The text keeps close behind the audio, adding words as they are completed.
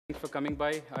For coming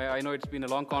by. I know it's been a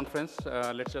long conference.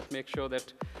 Let's just make sure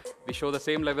that we show the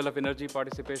same level of energy,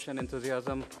 participation,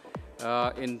 enthusiasm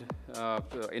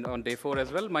on day 4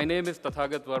 as well. My name is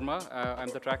Tathagat Verma. I'm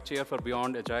the track chair for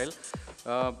Beyond Agile.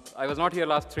 I was not here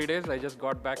last 3 days. I just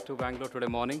got back to Bangalore today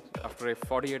morning after a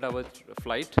 48-hour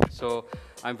flight. So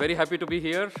I'm very happy to be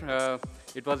here.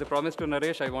 It was a promise to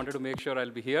Naresh. I wanted to make sure I'll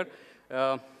be here.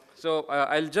 So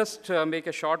I'll just make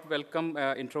a short welcome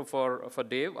intro for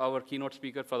Dave, our keynote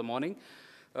speaker for the morning.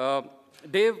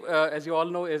 Dave, as you all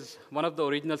know, is one of the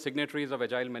original signatories of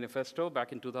Agile Manifesto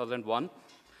back in 2001.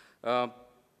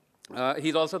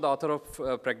 He's also the author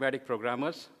of Pragmatic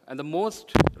Programmers. And the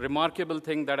most remarkable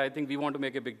thing that I think we want to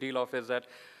make a big deal of is that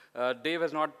Dave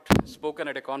has not spoken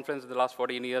at a conference in the last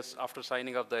 14 years after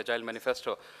signing of the Agile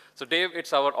Manifesto. So Dave,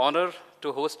 it's our honor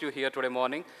to host you here today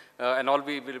morning. And all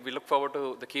we look forward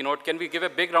to the keynote. Can we give a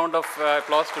big round of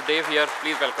applause to Dave here?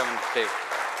 Please welcome Dave.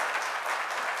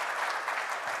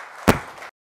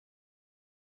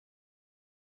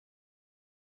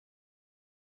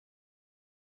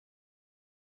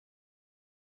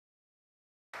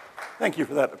 Thank you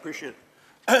for that. Appreciate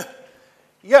it.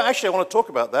 Yeah, actually, I want to talk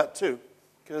about that too,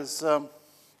 because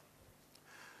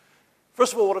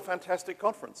first of all, what a fantastic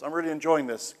conference. I'm really enjoying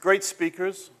this. Great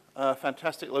speakers,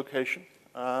 fantastic location,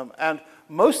 and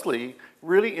mostly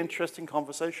really interesting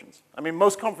conversations. I mean,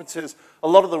 most conferences, a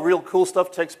lot of the real cool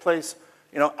stuff takes place,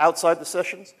 outside the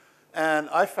sessions, and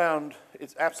I found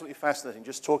it's absolutely fascinating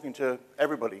just talking to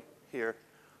everybody here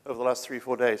over the last 3 or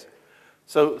 4 days.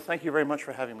 So thank you very much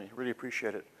for having me. Really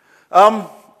appreciate it.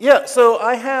 Yeah, so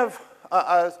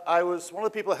I was one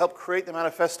of the people that helped create the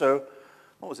manifesto,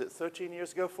 what was it, 13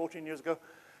 years ago, 14 years ago?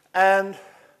 And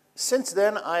since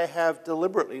then, I have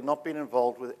deliberately not been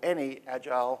involved with any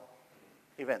Agile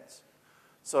events.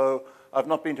 So I've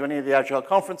not been to any of the Agile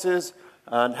conferences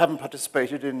and haven't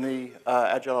participated in the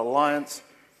Agile Alliance.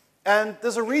 And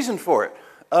there's a reason for it.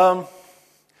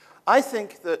 I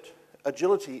think that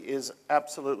agility is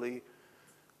absolutely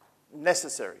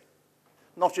necessary.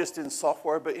 Not just in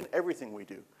software, but in everything we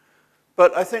do.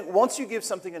 But I think once you give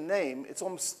something a name, it's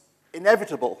almost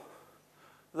inevitable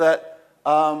that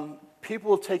people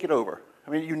will take it over. I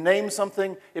mean, you name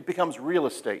something, it becomes real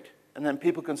estate, and then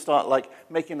people can start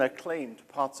making their claim to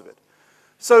parts of it.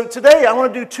 So today, I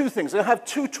want to do 2 things. I'm going to have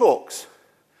 2 talks,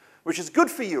 which is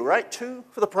good for you, right? 2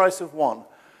 for the price of 1.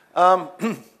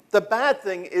 The bad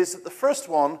thing is that the first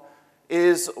one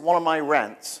is one of my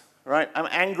rants, right? I'm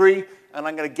angry, and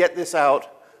I'm going to get this out,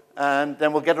 and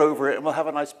then we'll get over it, and we'll have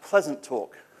a nice, pleasant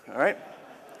talk, all right?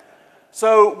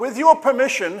 So with your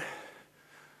permission,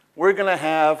 we're going to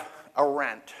have a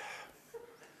rant,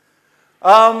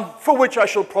 for which I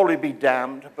shall probably be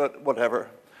damned, but whatever.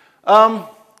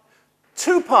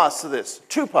 2 parts to this,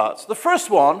 2 parts. The first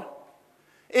one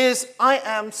is I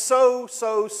am so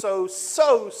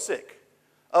sick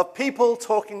of people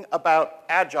talking about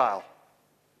Agile.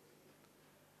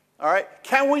 All right,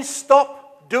 can we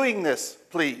stop doing this,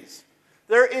 please?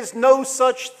 There is no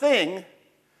such thing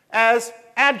as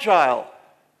Agile.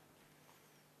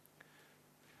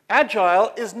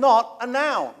 Agile is not a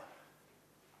noun,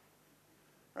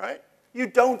 right? You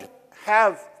don't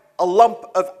have a lump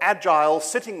of Agile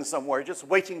sitting somewhere just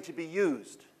waiting to be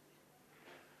used.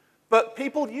 But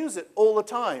people use it all the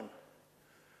time.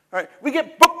 All right, we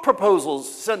get book proposals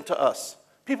sent to us.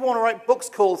 People want to write books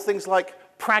called things like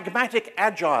Pragmatic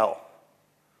Agile.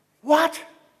 What?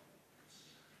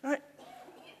 Right.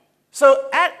 So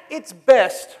at its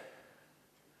best,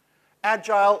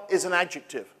 Agile is an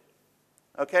adjective.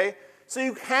 Okay? So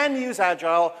you can use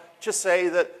Agile to say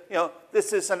that,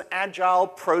 this is an Agile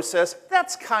process.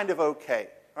 That's kind of okay.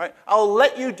 Right? I'll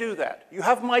let you do that. You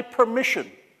have my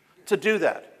permission to do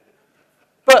that.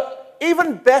 But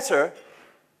even better,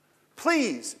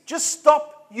 please, just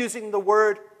stop using the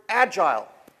word Agile.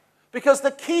 Because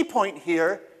the key point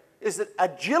here is that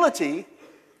agility,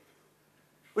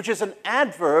 which is an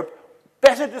adverb,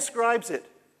 better describes it.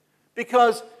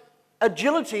 Because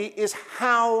agility is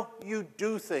how you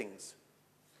do things.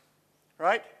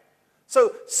 Right?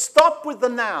 So stop with the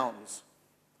nouns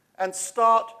and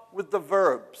start with the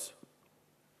verbs.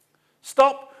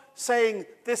 Stop saying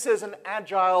this is an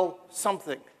agile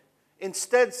something.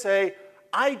 Instead say,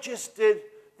 I just did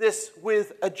this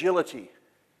with agility.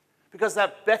 Because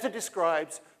that better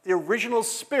describes the original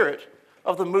spirit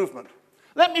of the movement.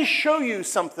 Let me show you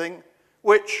something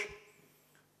which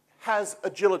has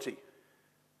agility.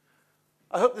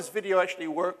 I hope this video actually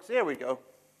works. There we go.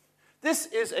 This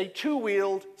is a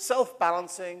 2-wheeled,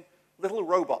 self-balancing little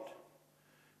robot.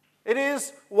 It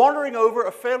is wandering over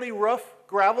a fairly rough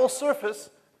gravel surface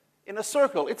in a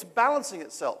circle. It's balancing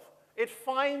itself. It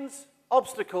finds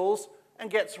obstacles,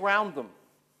 and gets around them.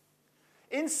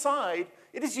 Inside,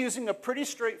 it is using a pretty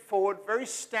straightforward, very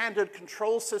standard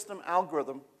control system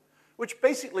algorithm, which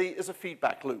basically is a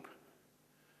feedback loop.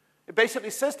 It basically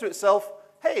says to itself,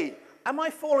 hey, am I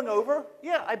falling over?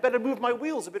 Yeah, I better move my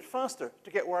wheels a bit faster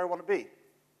to get where I want to be.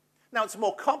 Now, it's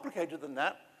more complicated than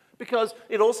that, because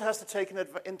it also has to take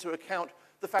into account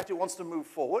the fact it wants to move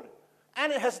forward,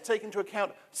 and it has to take into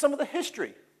account some of the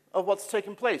history of what's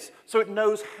taken place, so it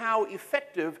knows how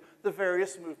effective the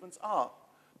various movements are.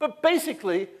 But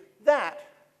basically, that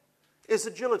is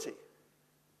agility.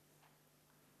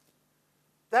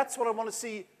 That's what I want to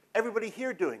see everybody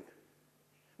here doing.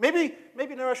 Maybe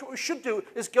Naresh, what we should do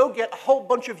is go get a whole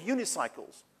bunch of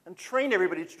unicycles and train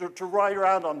everybody to ride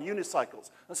around on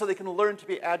unicycles, and so they can learn to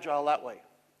be agile that way.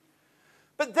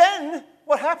 But then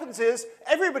what happens is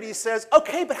everybody says,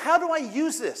 okay, but how do I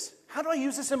use this? How do I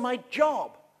use this in my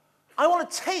job? I want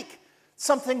to take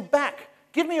something back.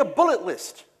 Give me a bullet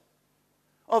list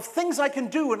of things I can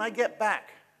do when I get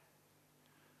back.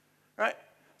 Right?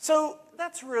 So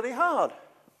that's really hard.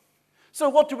 So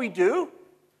what do?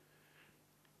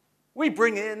 We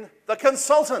bring in the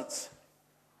consultants.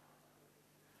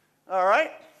 All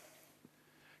right?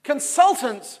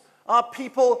 Consultants are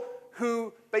people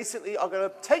who basically are going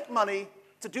to take money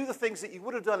to do the things that you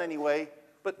would have done anyway,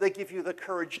 but they give you the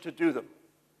courage to do them.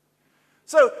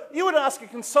 So you would ask a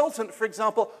consultant, for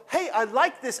example, hey, I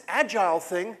like this agile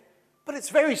thing, but it's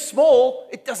very small,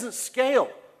 it doesn't scale.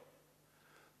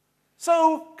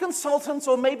 So consultants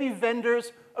or maybe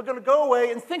vendors are going to go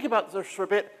away and think about this for a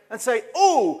bit and say,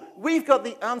 oh, we've got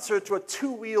the answer to a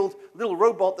two-wheeled little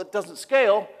robot that doesn't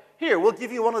scale. Here, we'll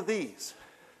give you one of these.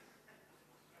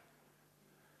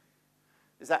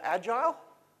 Is that agile?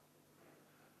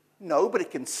 No, but it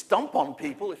can stomp on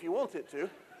people if you want it to.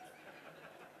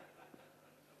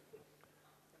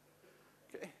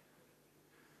 Okay.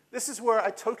 This is where I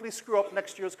totally screw up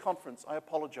next year's conference. I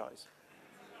apologize.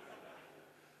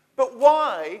 But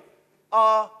why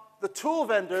are the tool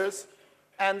vendors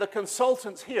and the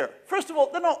consultants here? First of all,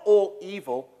 they're not all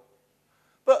evil.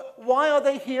 But why are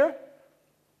they here?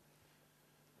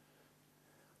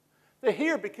 They're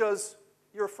here because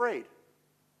you're afraid.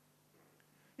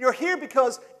 You're here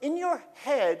because in your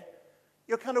head,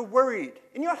 you're kind of worried.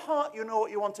 In your heart, you know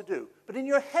what you want to do. But in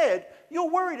your head, you're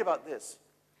worried about this.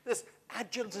 This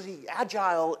agility,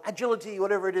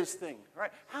 whatever it is thing,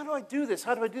 right? How do I do this?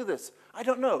 How do I do this? I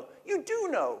don't know. You do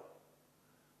know,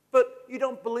 but you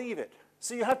don't believe it.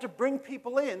 So you have to bring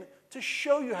people in to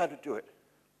show you how to do it.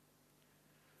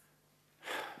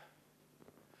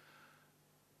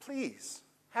 Please,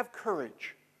 have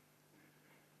courage.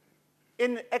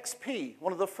 In XP,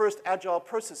 one of the first agile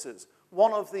processes,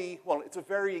 it's a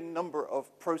varying number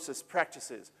of process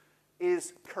practices,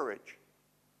 is courage.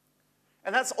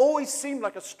 And that's always seemed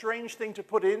like a strange thing to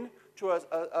put in to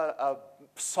a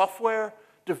software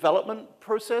development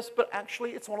process, but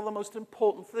actually it's one of the most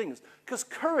important things, because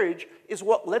courage is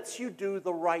what lets you do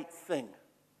the right thing.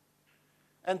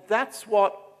 And that's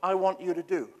what I want you to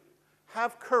do.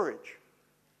 Have courage.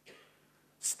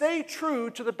 Stay true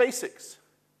to the basics.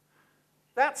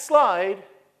 That slide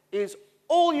is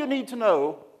all you need to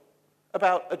know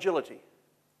about agility.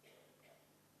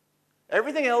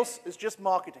 Everything else is just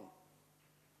marketing.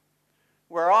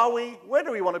 Where are we? Where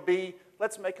do we want to be?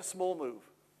 Let's make a small move.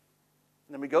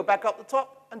 And then we go back up the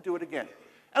top and do it again.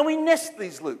 And we nest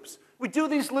these loops. We do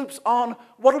these loops on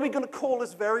what are we going to call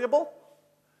this variable?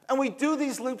 And we do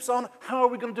these loops on how are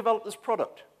we going to develop this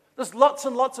product? There's lots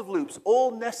and lots of loops,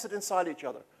 all nested inside each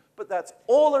other. But that's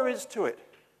all there is to it.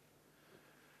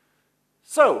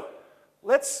 So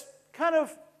let's kind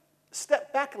of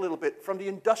step back a little bit from the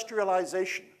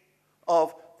industrialization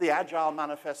of the Agile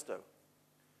Manifesto.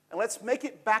 And let's make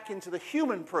it back into the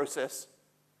human process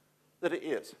that it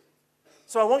is.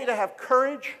 So I want you to have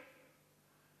courage,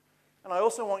 and I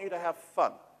also want you to have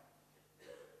fun.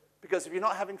 Because if you're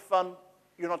not having fun,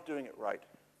 you're not doing it right.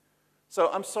 So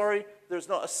I'm sorry, there's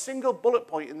not a single bullet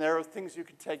point in there of things you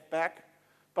can take back,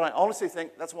 but I honestly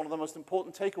think that's one of the most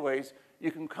important takeaways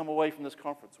you can come away from this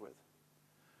conference with.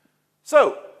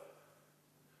 So,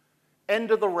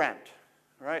 end of the rant,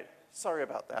 right? Sorry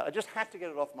about that. I just had to get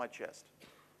it off my chest.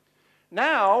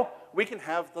 Now, we can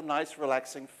have the nice,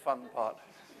 relaxing, fun part.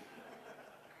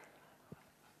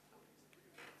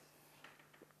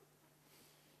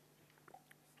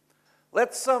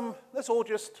 Let's all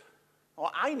just,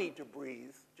 I need to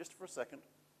breathe just for a second.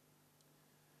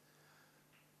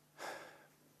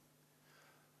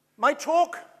 My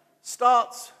talk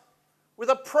starts with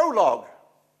a prologue,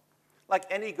 like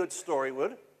any good story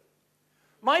would.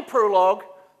 My prologue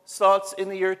starts in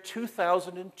the year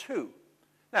 2002.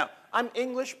 Now, I'm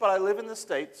English, but I live in the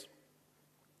States.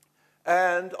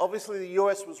 And obviously, the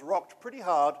US was rocked pretty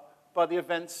hard by the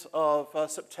events of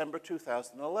September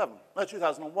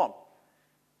 2001.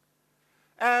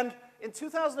 And in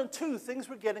 2002, things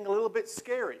were getting a little bit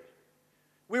scary.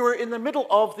 We were in the middle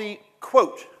of the,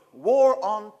 quote, war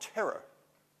on terror.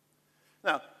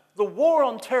 Now, the war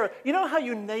on terror, you know how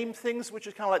you name things which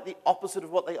is kind of like the opposite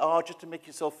of what they are just to make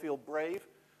yourself feel brave?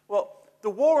 Well, the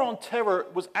war on terror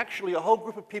was actually a whole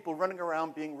group of people running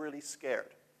around being really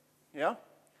scared. Yeah?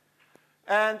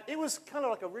 And it was kind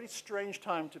of like a really strange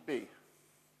time to be.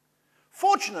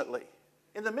 Fortunately,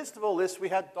 in the midst of all this, we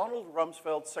had Donald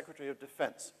Rumsfeld, Secretary of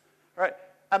Defense. Right?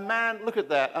 A man, look at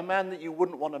that, a man that you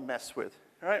wouldn't want to mess with.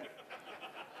 Right?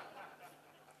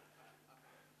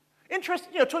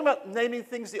 Interesting, talking about naming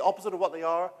things the opposite of what they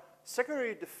are.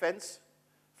 Secretary of Defense,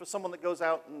 for someone that goes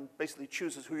out and basically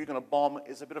chooses who you're going to bomb,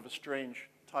 is a bit of a strange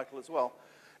title as well.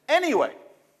 Anyway,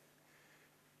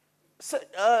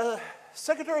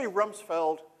 Secretary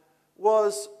Rumsfeld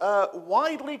was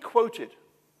widely quoted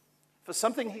for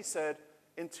something he said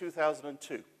in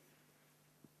 2002.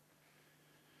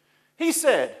 He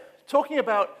said, talking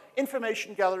about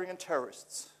information gathering and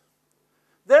terrorists,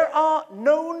 there are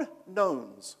known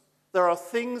knowns. There are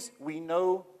things we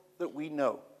know that we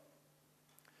know.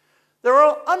 There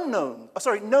are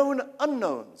known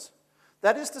unknowns.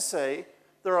 That is to say,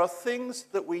 there are things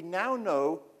that we now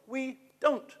know we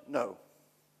don't know.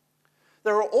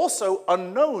 There are also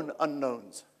unknown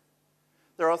unknowns.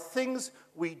 There are things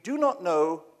we do not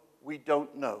know we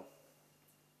don't know.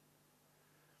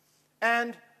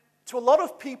 And to a lot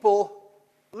of people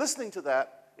listening to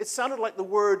that, it sounded like the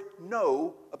word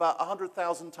know about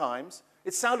 100,000 times.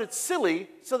 It sounded silly,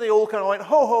 so they all kind of went,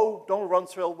 ho, ho, Donald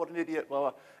Rumsfeld, what an idiot, blah,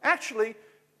 blah. Actually,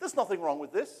 there's nothing wrong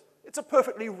with this. It's a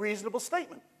perfectly reasonable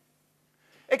statement.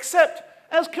 Except,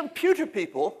 as computer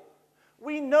people,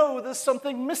 we know there's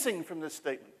something missing from this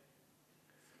statement.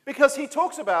 Because he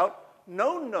talks about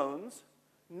known knowns,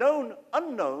 known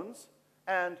unknowns,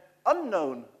 and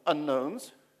unknown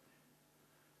unknowns.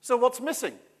 So what's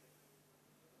missing?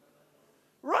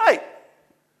 Right.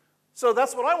 So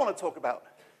that's what I want to talk about.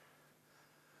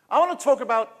 I want to talk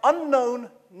about unknown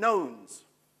knowns.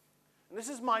 And this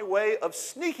is my way of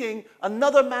sneaking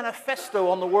another manifesto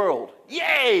on the world.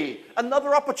 Yay!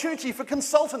 Another opportunity for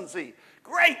consultancy.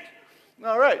 Great!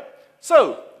 All right.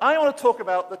 So I want to talk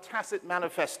about the tacit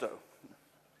manifesto.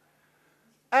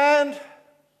 And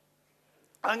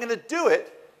I'm going to do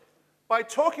it by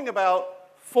talking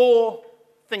about 4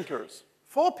 thinkers.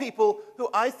 4 people who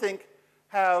I think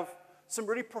have some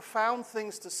really profound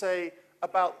things to say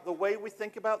about the way we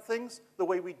think about things, the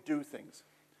way we do things.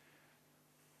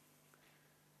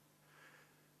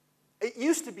 It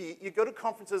used to be you'd go to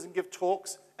conferences and give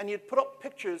talks, and you'd put up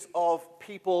pictures of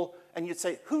people, and you'd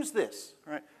say, who's this?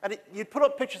 Right? And you'd put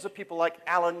up pictures of people like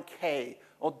Alan Kay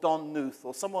or Don Knuth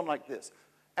or someone like this.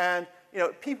 And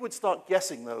people would start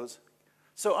guessing those.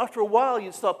 So after a while,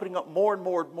 you'd start putting up more and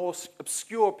more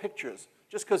obscure pictures,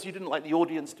 just because you didn't like the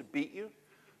audience to beat you.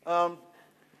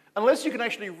 Unless you can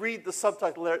actually read the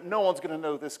subtitle there, no one's going to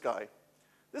know this guy.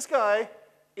 This guy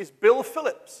is Bill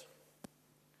Phillips.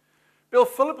 Bill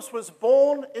Phillips was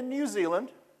born in New Zealand.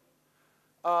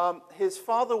 His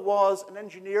father was an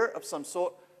engineer of some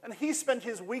sort, and he spent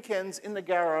his weekends in the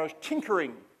garage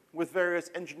tinkering with various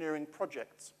engineering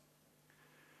projects.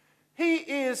 He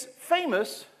is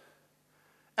famous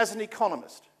as an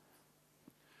economist,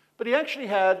 but he actually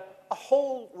had a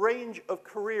whole range of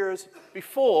careers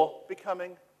before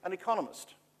becoming an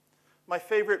economist. My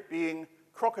favorite being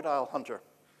crocodile hunter.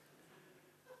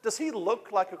 Does he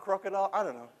look like a crocodile? I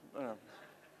don't know.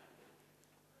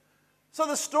 So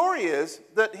the story is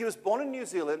that he was born in New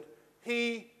Zealand.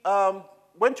 He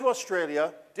went to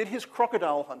Australia, did his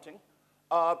crocodile hunting,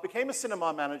 became a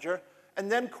cinema manager,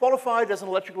 and then qualified as an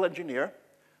electrical engineer.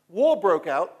 War broke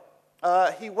out.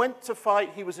 He went to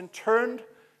fight. He was interned.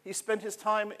 He spent his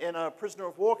time in a prisoner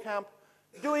of war camp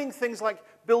doing things like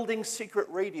building secret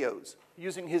radios,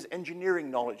 using his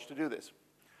engineering knowledge to do this.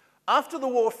 After the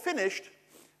war finished,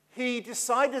 he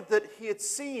decided that he had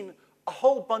seen a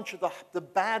whole bunch of the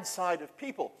bad side of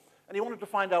people, and he wanted to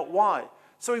find out why.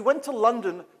 So he went to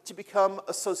London to become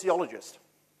a sociologist.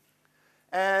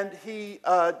 And he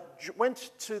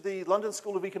went to the London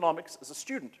School of Economics as a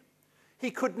student.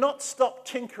 He could not stop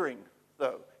tinkering,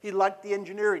 though. He liked the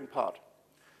engineering part.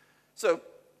 So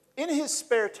in his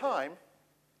spare time,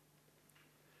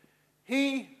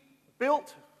 he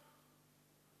built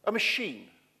a machine.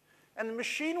 And the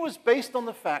machine was based on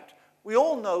the fact we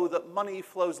all know that money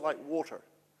flows like water.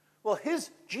 Well, his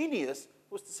genius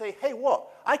was to say, hey, what?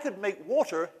 I could make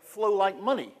water flow like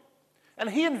money. And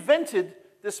he invented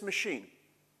this machine.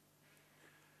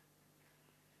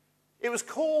 It was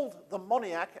called the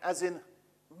Moniac, as in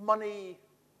money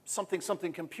something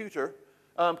something computer,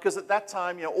 because at that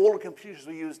time, all the computers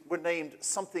we used were named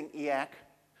something EAC.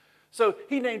 So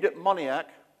he named it Moniac.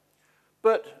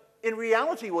 But in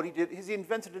reality, what he did is he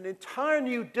invented an entire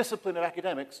new discipline of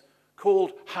academics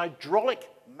called hydraulic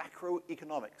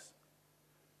macroeconomics.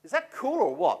 Is that cool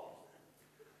or what?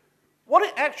 What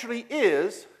it actually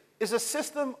is a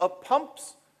system of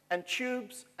pumps and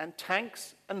tubes and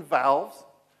tanks and valves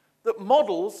that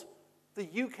models the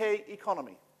UK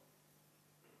economy.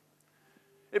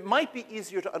 It might be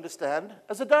easier to understand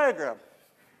as a diagram.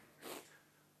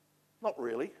 Not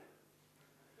really.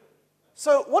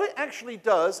 So what it actually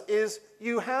does is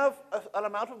you have an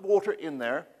amount of water in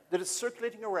there that is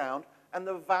circulating around, and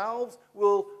the valves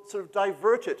will sort of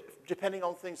divert it depending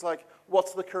on things like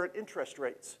what's the current interest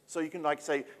rates. So you can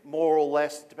say more or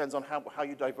less, depends on how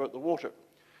you divert the water.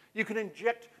 You can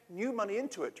inject new money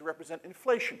into it to represent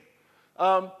inflation.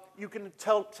 You can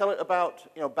tell it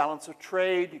about balance of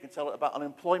trade, you can tell it about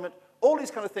unemployment, all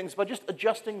these kind of things by just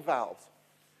adjusting valves.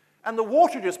 And the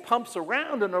water just pumps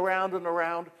around and around and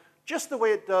around, just the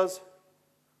way it does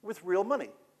with real money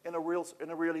in a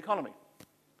real economy.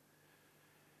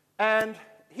 And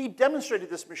he demonstrated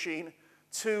this machine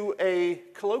to a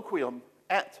colloquium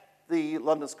at the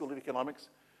London School of Economics,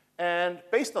 and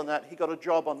based on that, he got a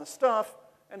job on the staff,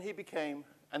 and he became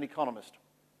an economist.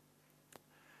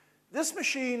 This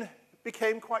machine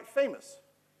became quite famous.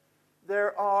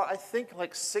 There are, I think,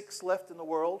 like 6 left in the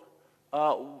world.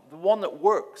 The one that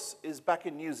works is back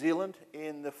in New Zealand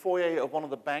in the foyer of one of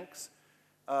the banks.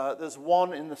 There's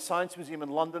one in the Science Museum in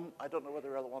London. I don't know where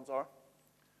the other ones are.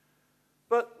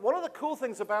 But one of the cool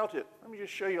things about it, let me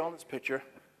just show you on this picture.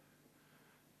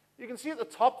 You can see at the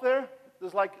top there,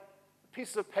 there's like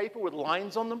pieces of paper with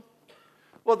lines on them.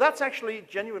 Well, that's actually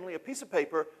genuinely a piece of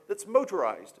paper that's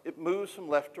motorized. It moves from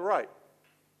left to right.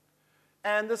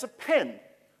 And there's a pen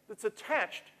that's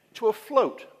attached to a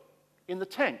float in the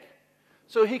tank.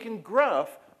 So he can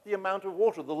graph the amount of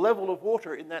water, the level of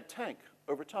water in that tank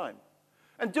over time.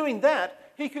 And doing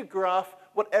that, he could graph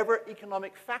whatever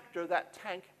economic factor that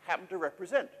tank happened to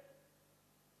represent.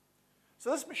 So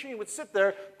this machine would sit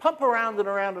there, pump around and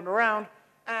around and around,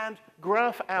 and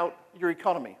graph out your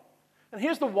economy. And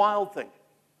here's the wild thing.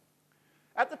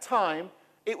 At the time,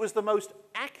 it was the most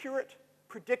accurate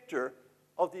predictor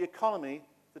of the economy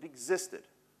that existed.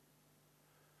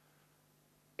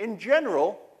 In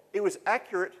general, it was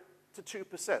accurate to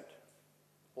 2%,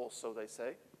 or so they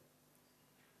say.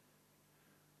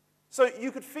 So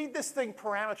you could feed this thing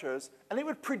parameters, and it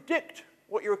would predict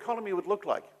what your economy would look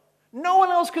like. No one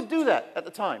else could do that at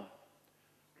the time.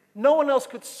 No one else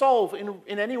could solve in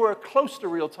anywhere close to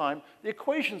real time the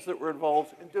equations that were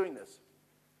involved in doing this.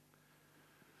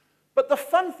 But the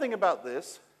fun thing about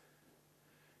this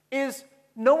is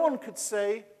no one could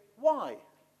say why.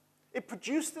 It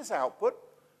produced this output,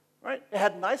 right? It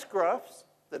had nice graphs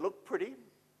that looked pretty,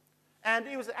 and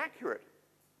it was accurate.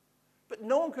 But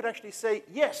no one could actually say,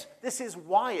 yes, this is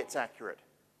why it's accurate.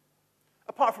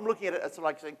 Apart from looking at it as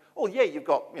like saying, oh yeah, you've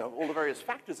got all the various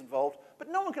factors involved, but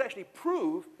no one could actually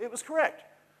prove it was correct.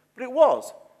 But it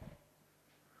was.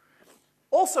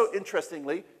 Also,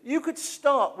 interestingly, you could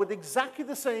start with exactly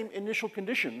the same initial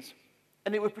conditions,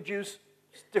 and it would produce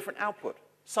different output.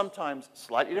 Sometimes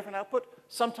slightly different output,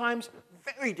 sometimes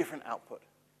very different output.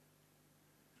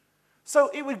 So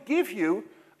it would give you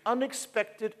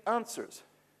unexpected answers.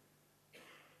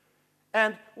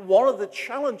 And one of the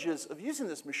challenges of using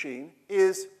this machine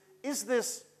is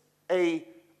this a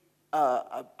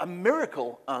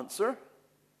miracle answer,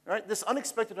 right? This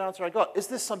unexpected answer I got, is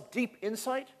this some deep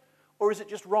insight, or is it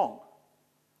just wrong?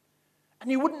 And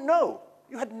you wouldn't know.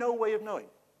 You had no way of knowing.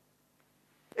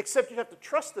 Except you'd have to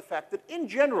trust the fact that, in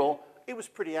general, it was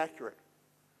pretty accurate.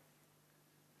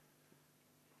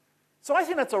 So I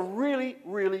think that's a really,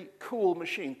 really cool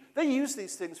machine. They used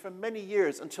these things for many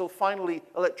years until finally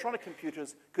electronic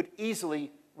computers could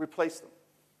easily replace them.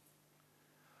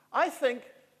 I think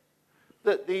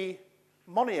that the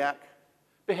Moniac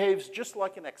behaves just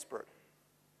like an expert.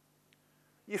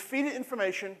 You feed it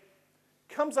information,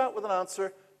 comes out with an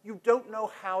answer, you don't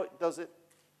know how it does it,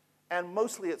 and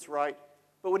mostly it's right,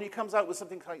 but when it comes out with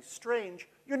something kind of strange,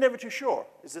 you're never too sure.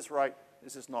 Is this right?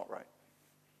 Is this not right?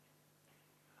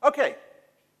 Okay,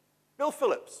 Bill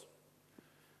Phillips.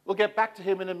 We'll get back to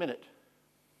him in a minute.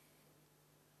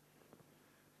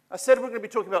 I said we're going to be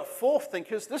talking about 4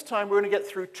 thinkers. This time we're going to get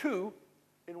through 2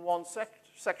 in one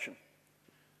section.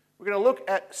 We're going to look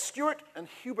at Stuart and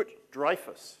Hubert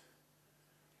Dreyfus.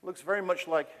 Looks very much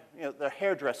like they're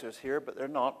hairdressers here, but they're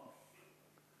not.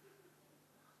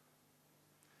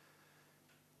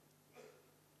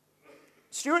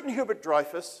 Stuart and Hubert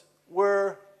Dreyfus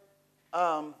were,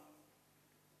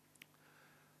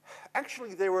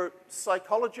 actually they were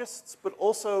psychologists, but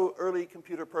also early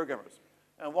computer programmers.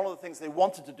 And one of the things they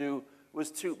wanted to do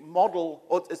was to model,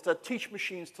 or is to teach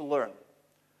machines to learn.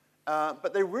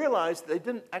 But they realized they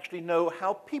didn't actually know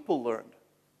how people learned.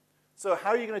 So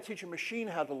how are you going to teach a machine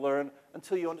how to learn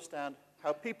until you understand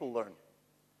how people learn?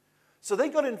 So they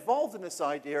got involved in this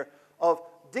idea of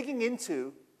digging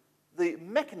into the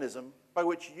mechanism by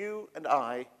which you and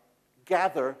I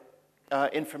gather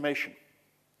information.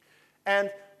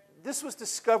 And this was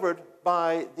discovered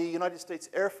by the United States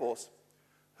Air Force,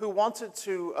 who wanted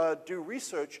to do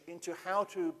research into how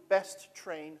to best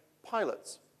train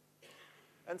pilots.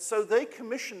 And so they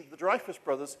commissioned the Dreyfus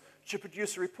brothers to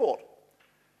produce a report.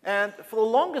 And for the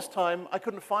longest time, I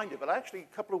couldn't find it, but actually,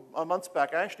 a couple of months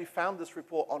back, I actually found this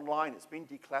report online. It's been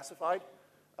declassified.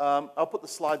 I'll put the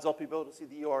slides up. You'll be able to see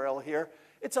the URL here.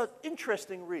 It's an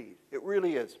interesting read. It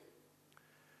really is.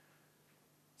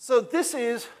 So this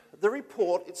is the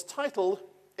report. It's titled,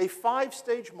 A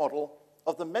 5-Stage Model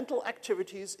of the Mental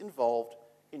Activities Involved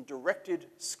in Directed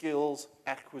Skills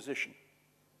Acquisition.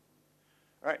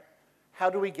 All right.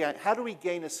 How do we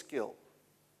gain a skill?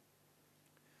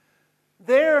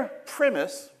 Their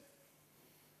premise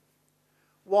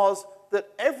was that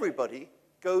everybody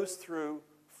goes through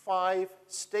 5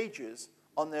 stages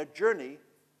on their journey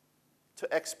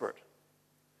to expert.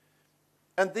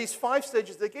 And these 5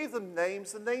 stages, they gave them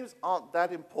names. The names aren't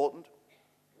that important,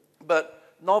 but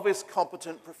novice,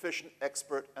 competent, proficient,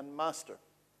 expert, and master.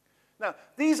 Now,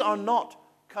 these are not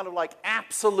kind of like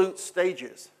absolute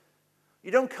stages.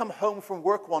 You don't come home from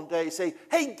work one day and say,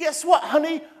 hey, guess what,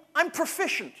 honey? I'm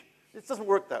proficient. It doesn't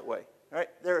work that way, right?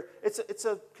 It's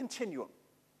a continuum.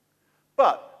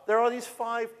 But there are these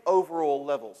 5 overall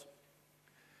levels.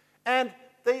 And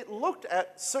they looked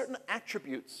at certain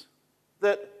attributes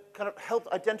that kind of helped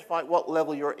identify what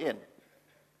level you're in.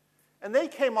 And they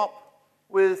came up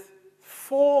with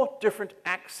 4 different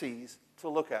axes to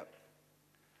look at: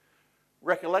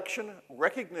 recollection,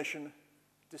 recognition,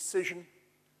 decision,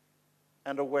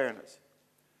 and awareness.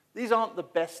 These aren't the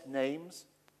best names.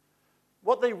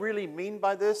 What they really mean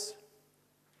by this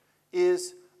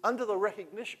is under the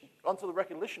recollection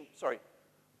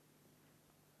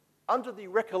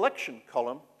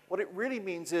column, what it really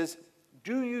means is,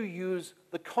 do you use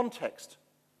the context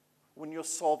when you're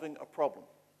solving a problem?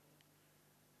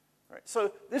 Right,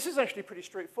 so this is actually pretty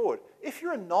straightforward. If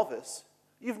you're a novice,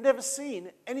 you've never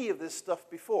seen any of this stuff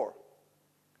before.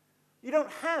 You don't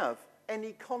have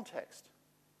any context.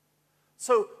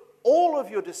 So all of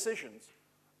your decisions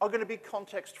are going to be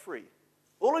context-free.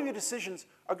 All of your decisions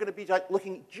are going to be like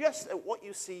looking just at what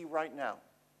you see right now.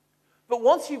 But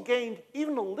once you've gained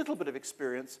even a little bit of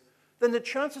experience, then the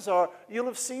chances are you'll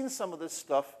have seen some of this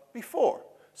stuff before.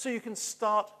 So you can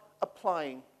start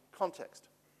applying context.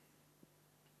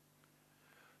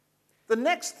 The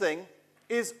next thing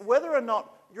is whether or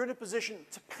not you're in a position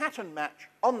to pattern match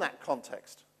on that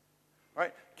context.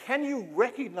 Right? Can you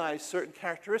recognize certain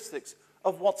characteristics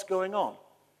of what's going on?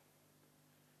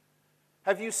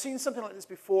 Have you seen something like this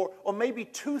before, or maybe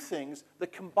 2 things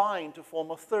that combine to form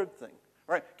a 3rd thing?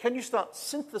 Right? Can you start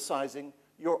synthesizing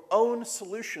your own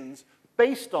solutions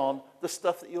based on the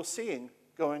stuff that you're seeing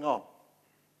going on?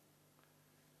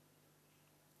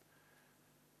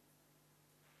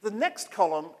 The next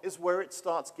column is where it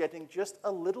starts getting just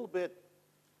a little bit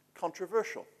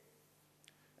controversial.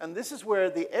 And this is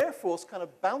where the Air Force kind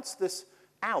of bounced this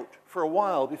out for a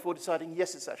while before deciding,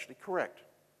 yes, it's actually correct.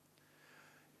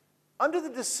 Under the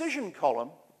decision column,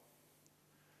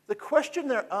 the question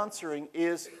they're answering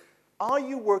is, are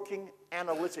you working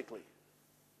analytically?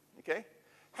 Okay?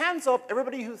 Hands up,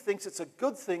 everybody who thinks it's a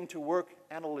good thing to work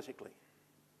analytically.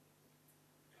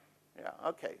 Yeah,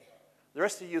 okay. The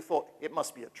rest of you thought it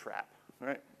must be a trap,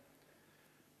 right?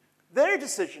 Their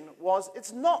decision was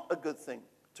it's not a good thing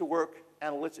to work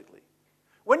analytically.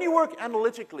 When you work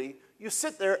analytically, you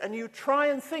sit there and you try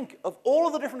and think of all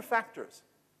of the different factors.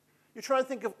 You try and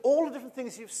think of all the different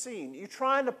things you've seen. You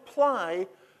try and apply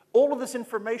all of this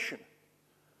information.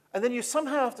 And then you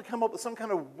somehow have to come up with some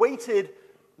kind of weighted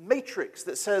matrix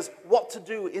that says what to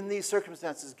do in these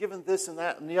circumstances, given this and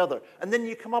that and the other. And then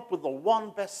you come up with the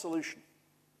one best solution.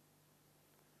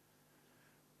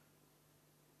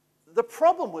 The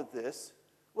problem with this,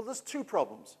 well, there's 2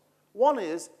 problems. One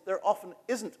is there often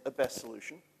isn't a best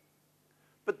solution.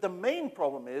 But the main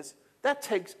problem is that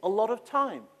takes a lot of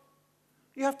time.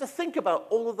 You have to think about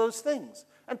all of those things.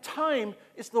 And time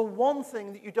is the one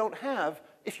thing that you don't have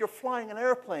if you're flying an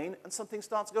airplane and something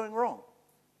starts going wrong.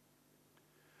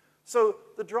 So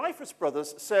the Dreyfus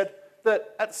brothers said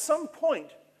that at some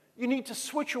point, you need to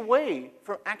switch away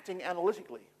from acting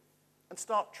analytically and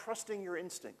start trusting your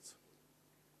instincts.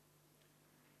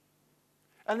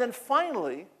 And then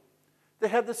finally, they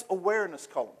have this awareness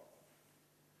column.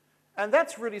 And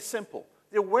that's really simple.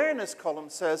 The awareness column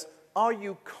says, are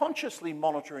you consciously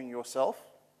monitoring yourself,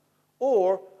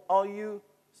 or are you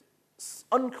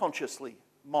unconsciously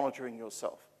monitoring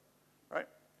yourself, right?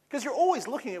 Because you're always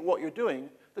looking at what you're doing.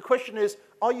 The question is,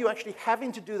 are you actually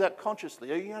having to do that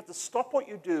consciously? Are you have to stop what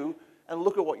you do and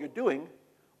look at what you're doing,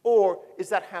 or is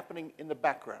that happening in the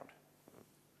background?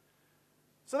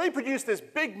 So they produce this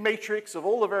big matrix of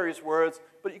all the various words,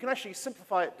 but you can actually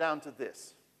simplify it down to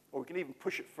this. Or we can even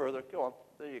push it further. Go on,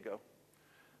 there you go.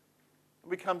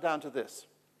 And we come down to this.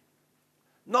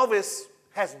 Novice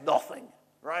has nothing,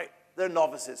 right? They're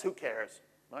novices, who cares,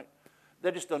 right?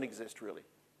 They just don't exist, really.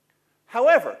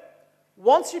 However,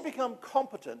 once you become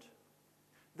competent,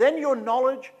 then your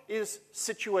knowledge is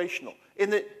situational,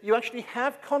 in that you actually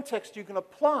have context you can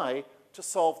apply to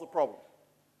solve the problem.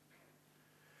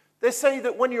 They say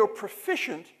that when you're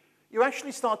proficient, you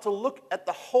actually start to look at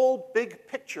the whole big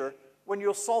picture when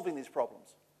you're solving these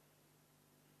problems.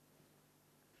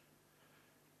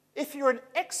 If you're an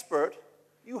expert,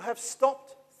 you have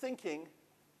stopped thinking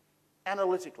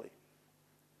analytically,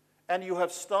 and you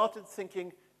have started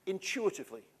thinking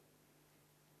intuitively.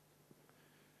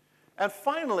 And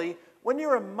finally, when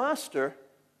you're a master,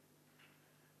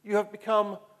 you have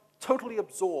become totally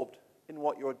absorbed in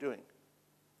what you're doing.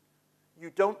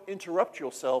 You don't interrupt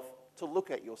yourself to look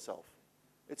at yourself.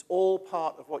 It's all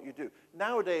part of what you do.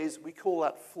 Nowadays, we call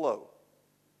that flow.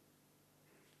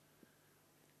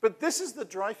 But this is the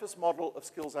Dreyfus model of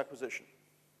skills acquisition.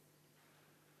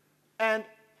 And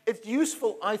it's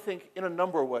useful, I think, in a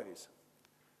number of ways.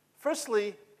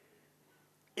 Firstly,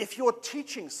 if you're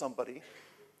teaching somebody,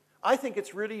 I think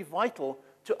it's really vital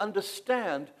to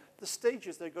understand the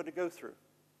stages they're going to go through.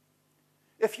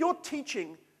 If you're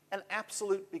teaching an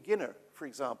absolute beginner, for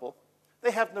example,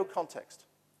 they have no context.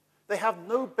 They have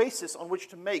no basis on which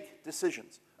to make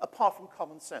decisions, apart from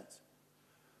common sense.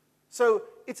 So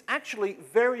it's actually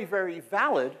very, very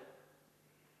valid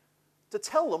to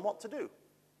tell them what to do.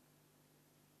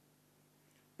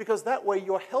 Because that way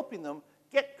you're helping them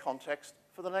get context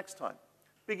for the next time.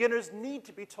 Beginners need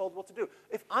to be told what to do.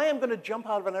 If I am going to jump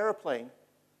out of an airplane,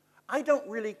 I don't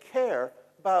really care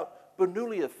about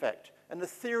Bernoulli effect and the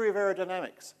theory of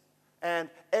aerodynamics and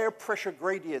air pressure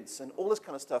gradients and all this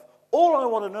kind of stuff. All I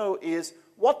want to know is,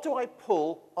 what do I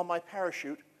pull on my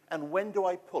parachute and when do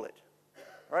I pull it?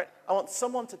 Right? I want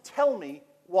someone to tell me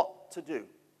what to do.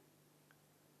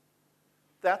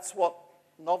 That's what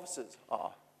novices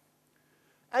are.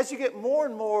 As you get more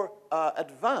and more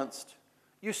advanced,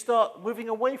 you start moving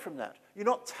away from that. You're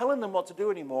not telling them what to do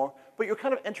anymore, but you're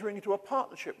kind of entering into a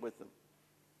partnership with them.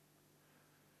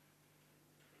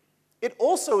 It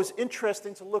also is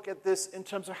interesting to look at this in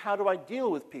terms of how do I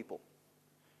deal with people.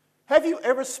 Have you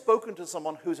ever spoken to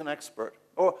someone who's an expert,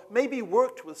 or maybe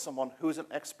worked with someone who's an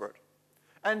expert,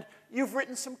 and you've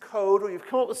written some code or you've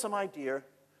come up with some idea,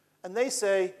 and they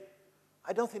say,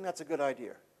 I don't think that's a good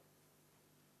idea.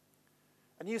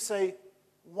 And you say,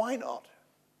 why not?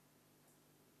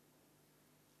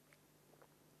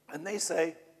 And they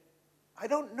say, I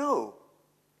don't know.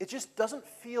 It just doesn't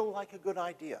feel like a good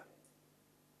idea.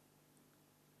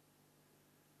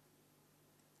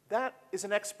 That is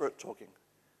an expert talking.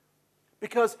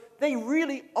 Because they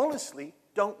really, honestly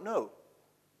don't know.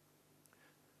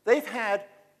 They've had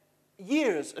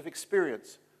years of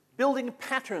experience building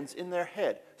patterns in their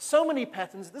head. So many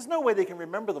patterns, there's no way they can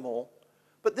remember them all.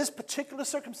 But this particular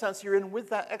circumstance you're in with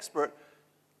that expert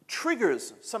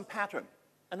triggers some pattern.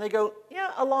 And they go,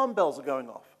 yeah, alarm bells are going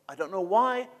off. I don't know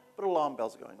why, but alarm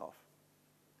bells are going off.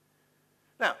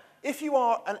 Now, if you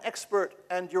are an expert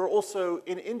and you're also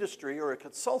in industry or a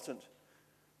consultant,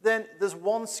 then there's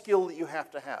one skill that you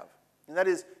have to have. And that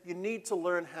is, you need to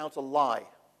learn how to lie.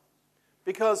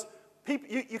 Because people,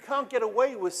 you can't get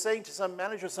away with saying to some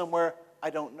manager somewhere, I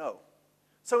don't know.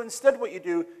 So instead what you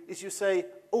do is you say,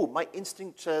 oh, my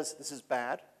instinct says this is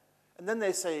bad. And then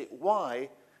they say, why?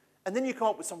 And then you come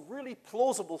up with some really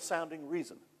plausible sounding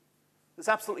reason. There's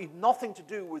absolutely nothing to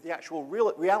do with the actual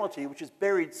reality, which is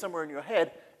buried somewhere in your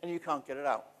head, and you can't get it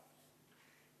out.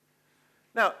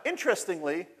 Now,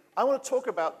 interestingly, I want to talk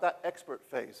about that expert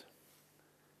phase.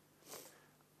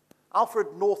 Alfred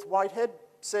North Whitehead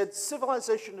said,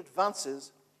 civilization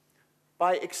advances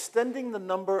by extending the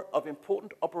number of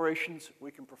important operations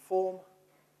we can perform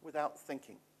without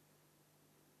thinking.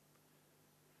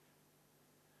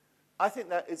 I think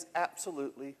that is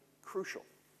absolutely crucial.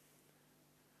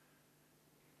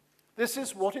 This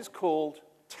is what is called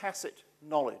tacit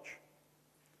knowledge.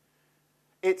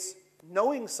 It's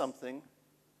knowing something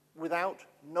without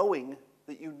knowing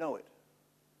that you know it.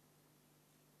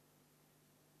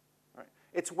 Right?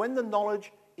 It's when the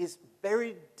knowledge is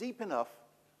buried deep enough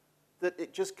that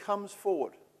it just comes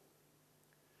forward.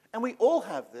 And we all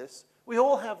have this. We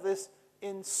all have this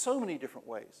in so many different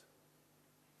ways.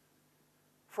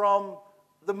 From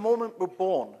the moment we're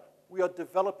born, we are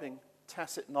developing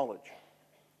tacit knowledge.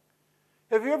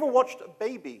 Have you ever watched a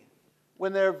baby,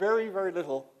 when they're very, very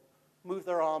little, move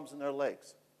their arms and their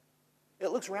legs?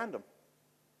 It looks random.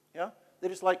 Yeah? They're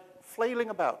just like flailing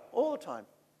about all the time.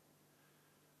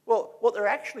 Well, what they're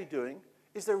actually doing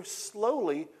is they're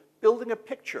slowly building a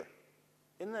picture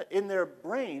in their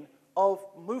brain of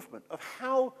movement, of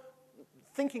how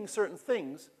thinking certain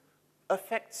things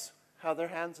affects how their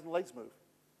hands and legs move.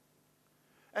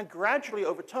 And gradually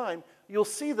over time, you'll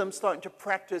see them starting to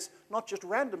practice not just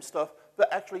random stuff,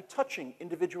 but actually touching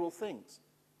individual things.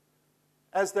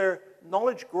 As their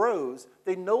knowledge grows,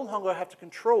 they no longer have to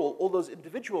control all those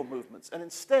individual movements, and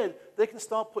instead, they can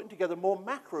start putting together more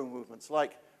macro movements,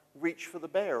 like reach for the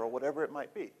bear or whatever it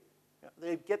might be. Yeah,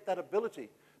 they get that ability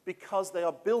because they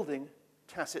are building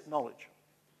tacit knowledge.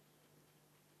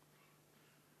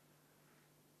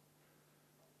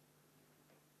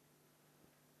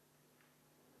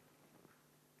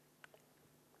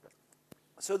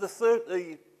 So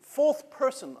the fourth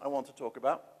person I want to talk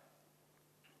about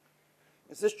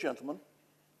is this gentleman,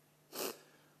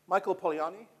 Michael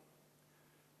Poliani.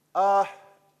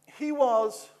 He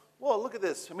was, well, look at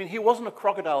this. I mean, he wasn't a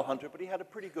crocodile hunter, but he had a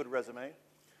pretty good resume.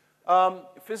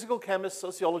 Physical chemist,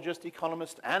 sociologist,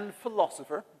 economist, and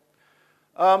philosopher.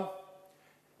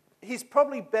 He's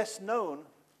probably best known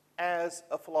as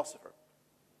a philosopher.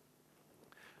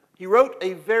 He wrote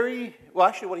a very, well,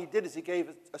 actually what he did is he gave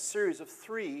a series of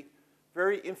 3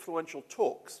 very influential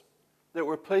talks that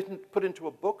were put into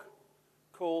a book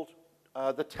called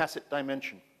The Tacit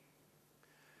Dimension.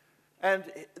 And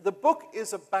the book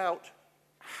is about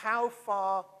how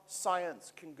far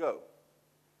science can go.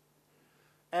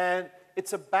 And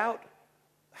it's about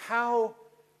how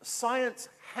science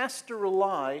has to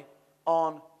rely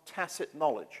on tacit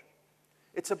knowledge.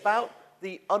 It's about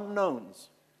the unknowns.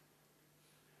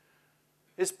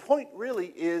 His point really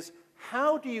is,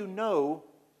 how do you know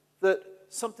that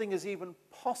something is even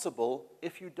possible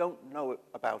if you don't know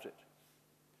about it?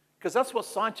 Because that's what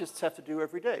scientists have to do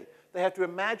every day. They have to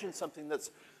imagine something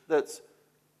that's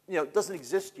doesn't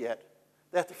exist yet.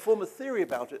 They have to form a theory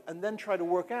about it and then try to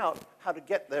work out how to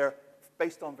get there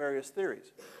based on various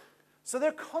theories. So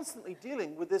they're constantly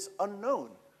dealing with this unknown,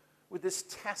 with this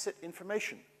tacit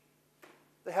information.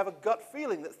 They have a gut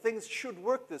feeling that things should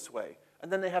work this way,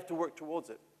 and then they have to work towards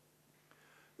it.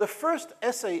 The first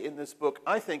essay in this book,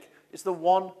 I think, is the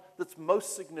one that's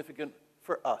most significant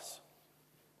for us.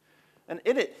 And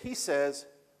in it, he says,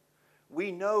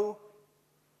 we know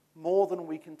more than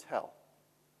we can tell.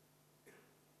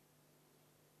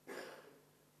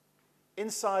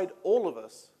 Inside all of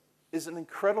us is an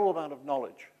incredible amount of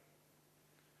knowledge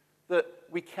that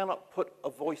we cannot put a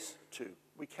voice to,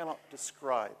 we cannot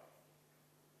describe.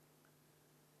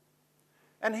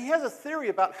 And he has a theory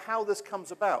about how this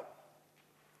comes about.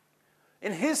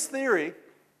 In his theory,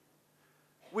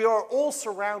 we are all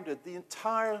surrounded the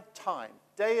entire time,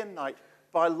 day and night,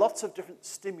 by lots of different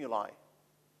stimuli.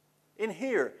 In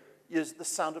here is the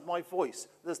sound of my voice.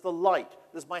 There's the light.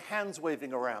 There's my hands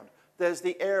waving around. There's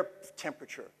the air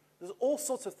temperature. There's all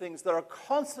sorts of things that are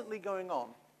constantly going on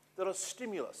that are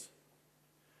stimulus.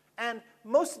 And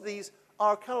most of these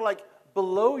are kind of like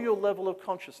below your level of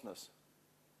consciousness.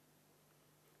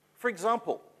 For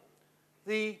example,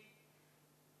 the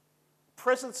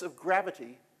presence of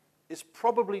gravity is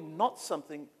probably not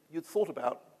something you'd thought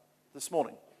about this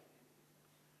morning.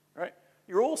 Right?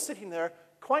 You're all sitting there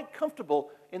quite comfortable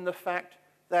in the fact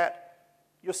that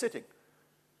you're sitting.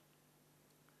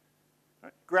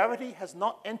 Right? Gravity has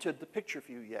not entered the picture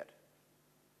for you yet.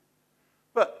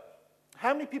 But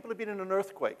how many people have been in an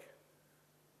earthquake?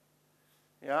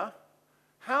 Yeah?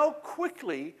 How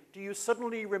quickly do you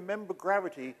suddenly remember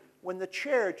gravity when the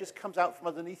chair just comes out from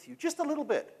underneath you? Just a little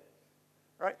bit.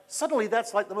 Right? Suddenly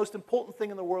that's like the most important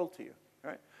thing in the world to you.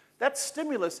 Right? That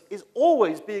stimulus is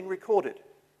always being recorded.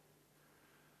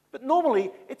 But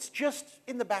normally, it's just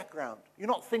in the background. You're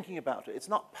not thinking about it. It's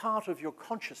not part of your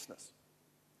consciousness.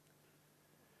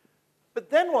 But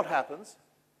then what happens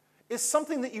is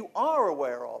something that you are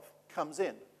aware of comes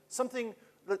in. Something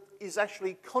that is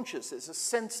actually conscious. It's a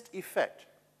sensed effect.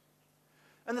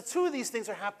 And the two of these things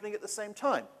are happening at the same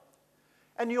time.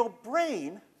 And your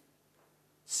brain,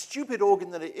 stupid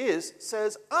organ that it is,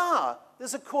 says,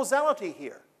 there's a causality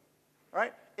here.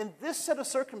 right? In this set of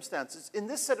circumstances, in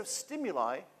this set of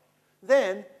stimuli,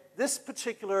 then this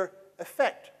particular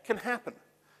effect can happen.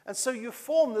 And so you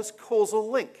form this causal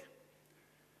link.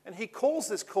 And he calls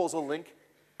this causal link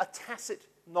a tacit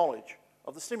knowledge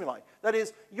of the stimuli. That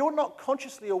is, you're not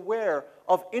consciously aware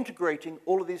of integrating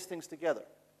all of these things together,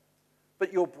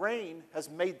 but your brain has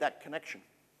made that connection.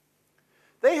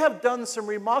 They have done some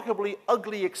remarkably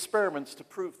ugly experiments to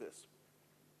prove this.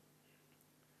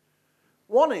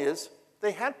 One is,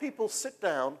 they had people sit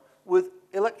down with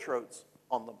electrodes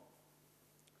on them.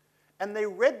 And they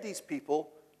read these people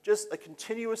just a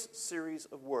continuous series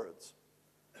of words.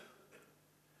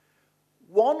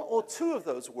 One or two of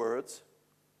those words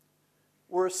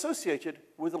were associated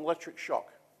with an electric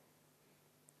shock.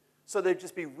 So they'd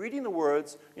just be reading the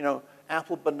words, you know,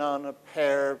 apple, banana,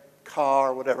 pear,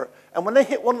 car, whatever. And when they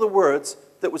hit one of the words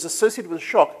that was associated with a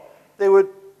shock, they would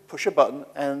push a button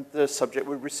and the subject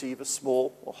would receive a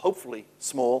small, or hopefully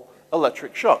small,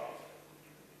 electric shock.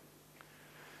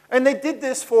 And they did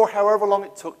this for however long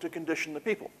it took to condition the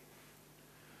people.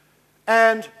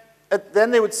 And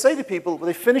then they would say to people, when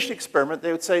they finished the experiment,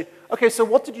 they would say, okay, so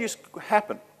what did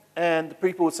happen? And the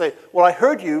people would say, well, I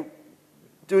heard you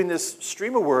doing this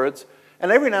stream of words, and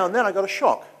every now and then I got a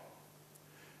shock.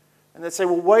 And they'd say,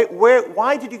 well,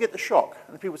 why did you get the shock?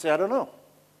 And the people would say, I don't know.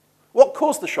 What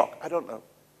caused the shock? I don't know.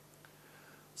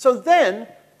 So then,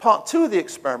 part two of the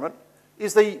experiment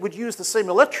is they would use the same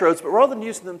electrodes, but rather than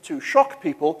using them to shock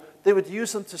people, they would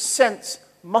use them to sense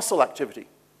muscle activity.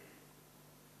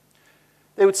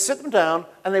 They would sit them down,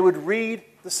 and they would read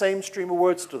the same stream of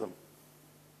words to them.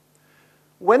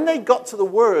 When they got to the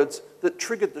words that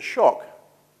triggered the shock,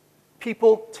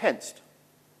 people tensed.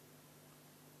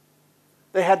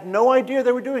 They had no idea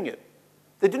they were doing it.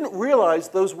 They didn't realize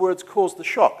those words caused the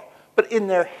shock. But in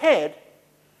their head,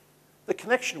 the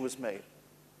connection was made.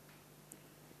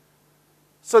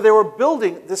 So they were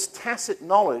building this tacit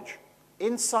knowledge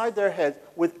inside their head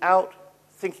without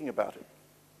thinking about it.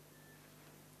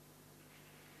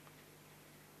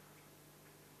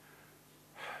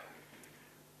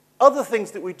 Other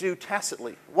things that we do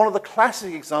tacitly. One of the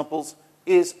classic examples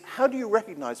is, how do you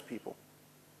recognize people?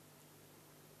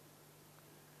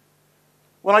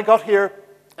 When I got here,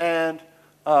 and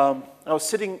I was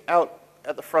sitting out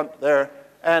at the front there,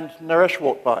 and Naresh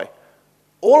walked by.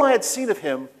 All I had seen of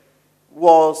him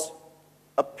was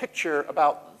a picture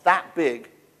about that big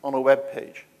on a web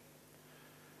page.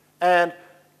 And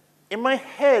in my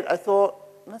head, I thought,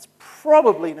 that's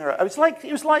probably Naresh.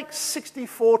 It was like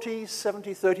 60-40,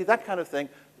 70-30, that kind of thing.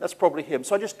 That's probably him.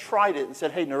 So I just tried it and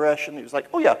said, hey, Naresh, and he was like,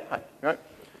 oh yeah, hi, right?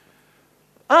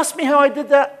 Ask me how I did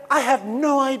that. I have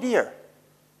no idea.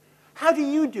 How do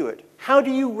you do it? How do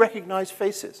you recognize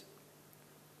faces?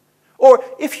 Or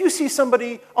if you see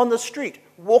somebody on the street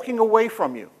walking away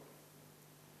from you,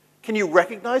 can you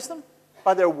recognize them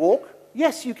by their walk?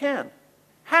 Yes, you can.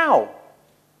 How?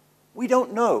 We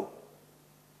don't know.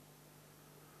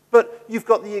 But you've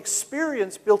got the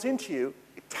experience built into you,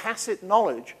 tacit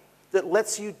knowledge, that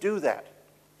lets you do that.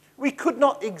 We could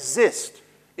not exist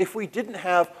if we didn't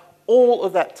have all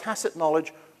of that tacit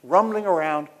knowledge rumbling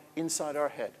around inside our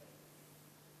head.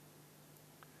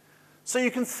 So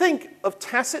you can think of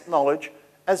tacit knowledge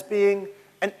as being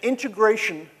an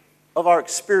integration of our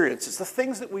experience. It's the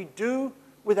things that we do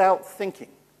without thinking.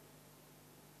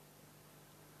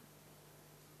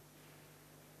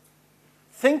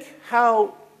 Think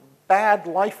how bad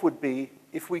life would be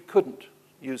if we couldn't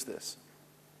use this.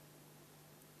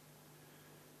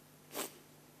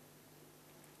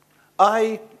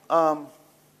 I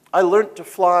learned to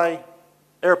fly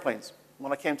airplanes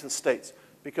when I came to the States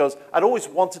because I'd always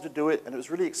wanted to do it, and it was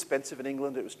really expensive in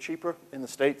England. It was cheaper in the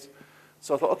States.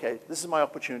 So I thought, okay, this is my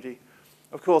opportunity.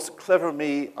 Of course, clever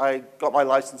me, I got my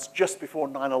license just before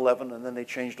 9/11, and then they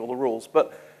changed all the rules.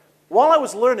 But while I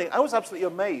was learning, I was absolutely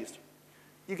amazed.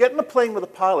 You get in a plane with a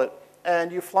pilot,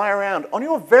 and you fly around. On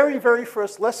your very, very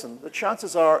first lesson, the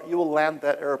chances are you will land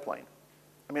that airplane.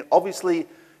 I mean, obviously,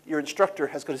 your instructor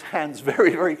has got his hands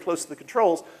very, very close to the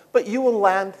controls, but you will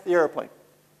land the airplane.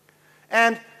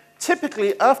 And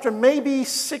typically, after maybe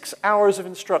 6 hours of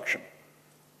instruction,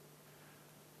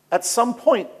 at some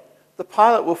point, the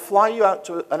pilot will fly you out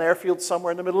to an airfield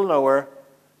somewhere in the middle of nowhere.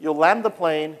 You'll land the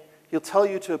plane. He'll tell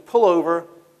you to pull over,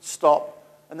 stop,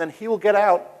 and then he will get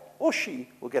out, or she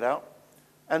will get out,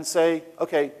 and say,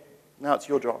 okay, now it's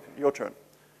your job, your turn.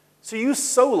 So you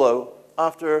solo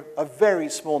after a very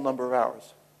small number of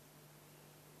hours.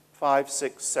 5,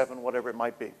 6, 7, whatever it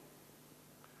might be.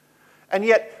 And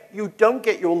yet, you don't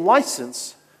get your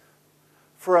license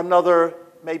for another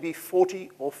maybe 40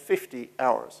 or 50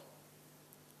 hours.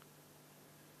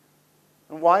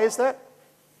 And why is that?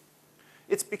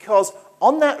 It's because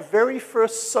on that very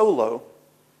first solo,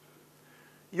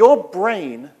 your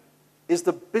brain is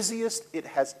the busiest it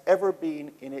has ever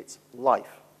been in its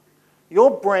life.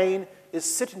 Your brain is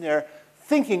sitting there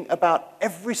thinking about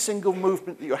every single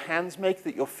movement that your hands make,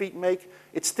 that your feet make.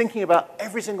 It's thinking about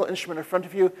every single instrument in front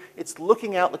of you. It's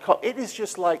looking out the car. It is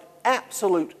just like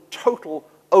absolute, total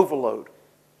overload.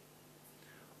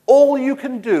 All you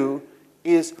can do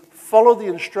is follow the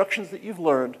instructions that you've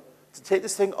learned to take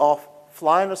this thing off,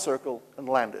 fly in a circle, and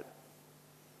land it.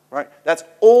 Right? That's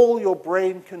all your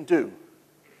brain can do.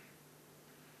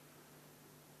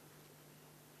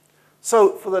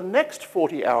 So for the next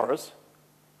 40 hours,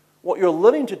 what you're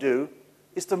learning to do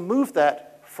is to move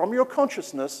that from your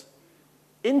consciousness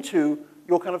into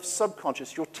your kind of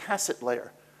subconscious, your tacit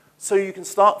layer. So you can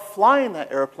start flying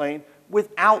that airplane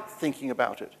without thinking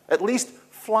about it, at least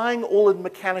flying all in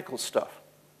mechanical stuff.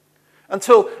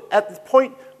 Until at the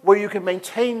point where you can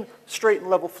maintain straight and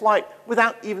level flight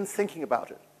without even thinking about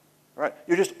it. Right?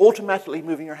 You're just automatically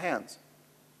moving your hands.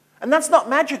 And that's not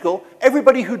magical.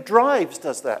 Everybody who drives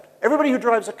does that. Everybody who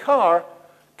drives a car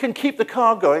can keep the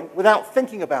car going without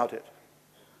thinking about it.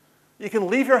 You can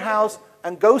leave your house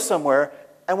and go somewhere,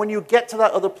 and when you get to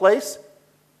that other place,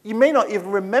 you may not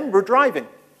even remember driving.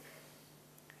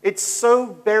 It's so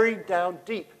buried down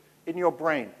deep in your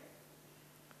brain.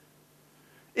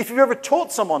 If you've ever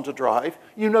taught someone to drive,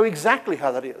 you know exactly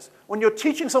how that is. When you're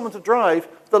teaching someone to drive,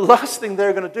 the last thing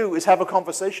they're going to do is have a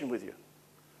conversation with you,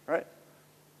 right?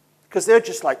 Because they're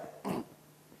just like,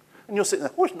 and you're sitting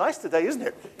there, oh, it's nice today, isn't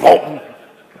it?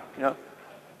 You know?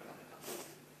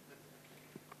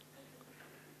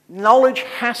 Knowledge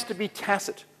has to be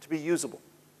tacit to be usable.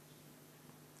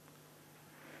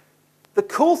 The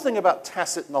cool thing about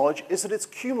tacit knowledge is that it's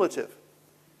cumulative.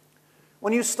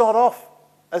 When you start off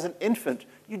as an infant,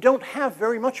 you don't have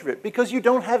very much of it because you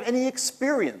don't have any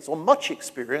experience, or much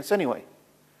experience anyway.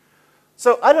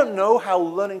 So I don't know how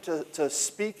learning to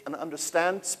speak and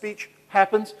understand speech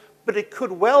happens, but it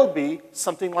could well be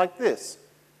something like this.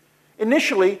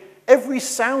 Initially, every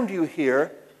sound you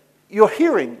hear, you're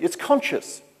hearing, it's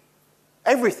conscious.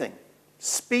 Everything,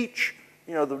 speech,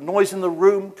 you know, the noise in the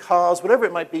room, cars, whatever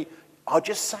it might be, are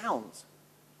just sounds.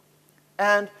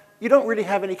 And you don't really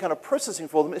have any kind of processing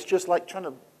for them. It's just like trying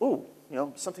to, ooh, you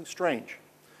know, something strange.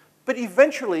 But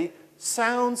eventually,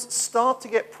 sounds start to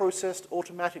get processed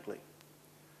automatically.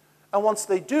 And once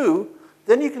they do,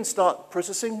 then you can start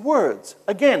processing words.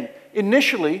 Again,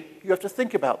 initially, you have to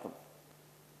think about them.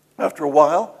 After a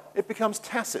while, it becomes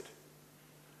tacit.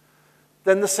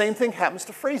 Then the same thing happens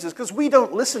to phrases, because we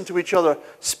don't listen to each other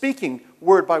speaking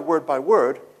word by word by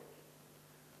word.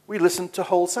 We listen to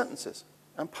whole sentences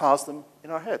and parse them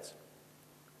in our heads.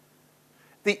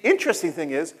 The interesting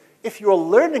thing is, if you're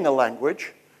learning a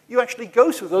language, you actually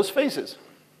go through those phases.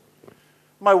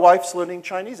 My wife's learning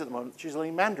Chinese at the moment. She's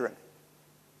learning Mandarin.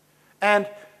 And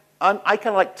I kind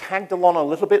of like tagged along a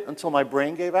little bit until my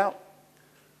brain gave out.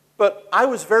 But I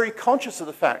was very conscious of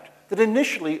the fact that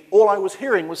initially all I was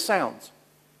hearing was sounds.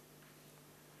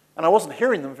 And I wasn't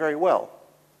hearing them very well.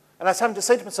 And I was having to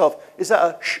say to myself, is that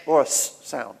a sh or a s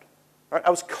sound? Right?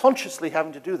 I was consciously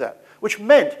having to do that, which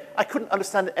meant I couldn't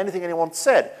understand anything anyone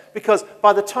said, because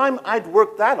by the time I'd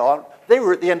worked that on, they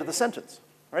were at the end of the sentence.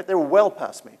 Right? They were well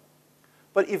past me.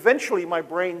 But eventually my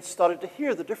brain started to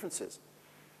hear the differences,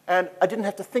 and I didn't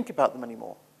have to think about them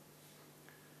anymore.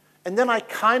 And then I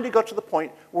kind of got to the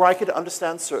point where I could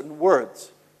understand certain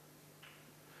words.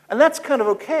 And that's kind of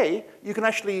okay. You can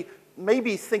actually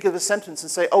maybe think of a sentence and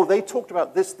say, oh, they talked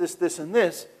about this, this, this, and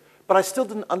this, but I still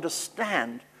didn't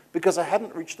understand because I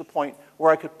hadn't reached the point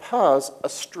where I could parse a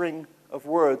string of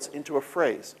words into a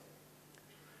phrase.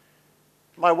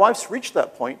 My wife's reached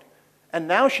that point, and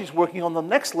now she's working on the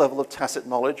next level of tacit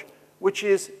knowledge, which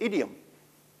is idiom,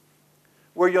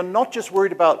 where you're not just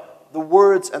worried about the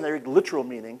words and their literal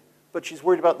meaning, but she's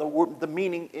worried about the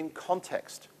meaning in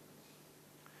context.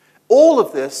 All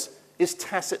of this is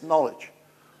tacit knowledge.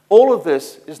 All of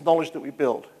this is knowledge that we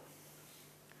build.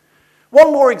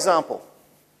 One more example.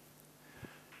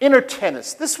 Inner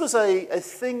tennis. This was a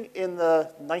thing in the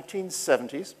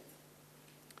 1970s.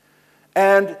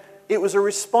 And it was a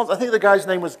response. I think the guy's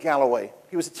name was Galloway.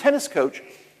 He was a tennis coach,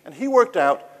 and he worked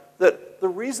out that the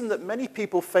reason that many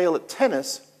people fail at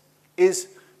tennis is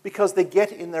because they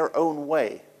get in their own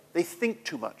way. They think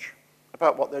too much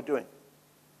about what they're doing.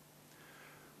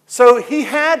 So he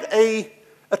had a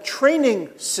training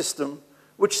system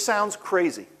which sounds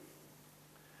crazy.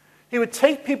 He would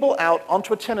take people out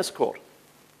onto a tennis court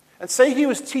and say he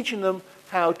was teaching them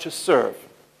how to serve.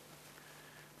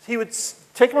 He would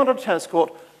take them onto a tennis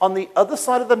court. On the other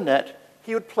side of the net,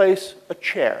 he would place a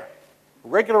chair, a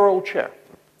regular old chair.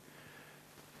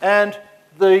 And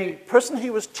the person he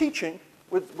was teaching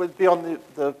would be on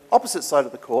the opposite side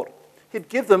of the court. He'd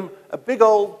give them a big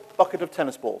old bucket of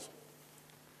tennis balls.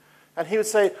 And he would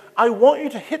say, I want you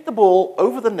to hit the ball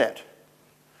over the net.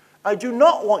 I do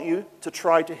not want you to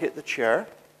try to hit the chair.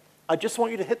 I just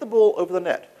want you to hit the ball over the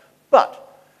net.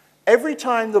 But every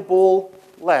time the ball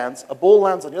lands, a ball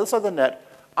lands on the other side of the net,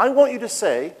 I want you to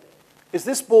say, is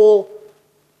this ball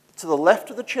to the left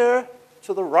of the chair,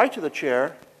 to the right of the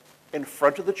chair, in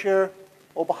front of the chair,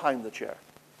 or behind the chair?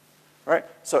 Right?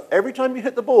 So every time you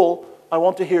hit the ball, I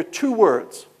want to hear two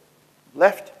words,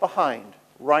 left behind,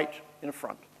 right in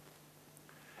front.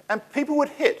 And people would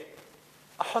hit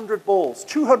 100 balls,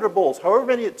 200 balls, however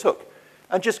many it took,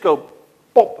 and just go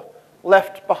bump,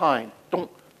 left behind,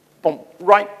 bump, bump,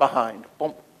 right behind,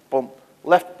 bump, bump,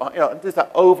 left behind, and do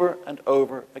that over and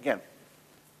over again.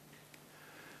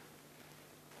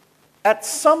 At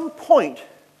some point,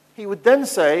 he would then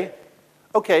say,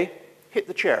 okay, hit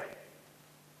the chair.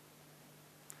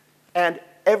 And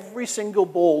every single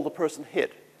ball the person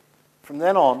hit, from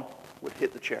then on, would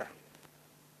hit the chair.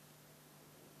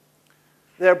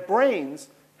 Their brains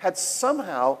had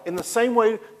somehow, in the same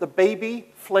way the baby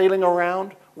flailing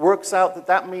around works out that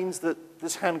that means that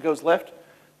this hand goes left,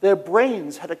 their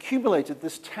brains had accumulated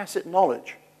this tacit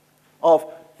knowledge of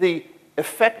the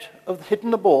effect of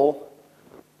hitting the ball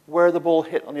where the ball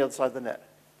hit on the other side of the net.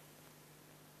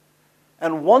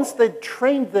 And once they'd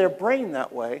trained their brain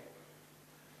that way,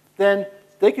 then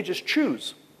they could just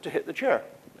choose to hit the chair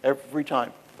every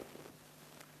time.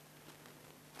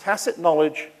 Tacit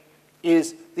knowledge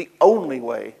is the only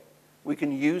way we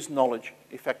can use knowledge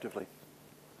effectively.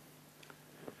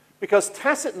 Because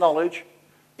tacit knowledge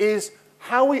is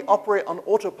how we operate on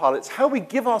autopilot. It's how we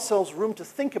give ourselves room to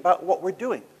think about what we're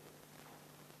doing.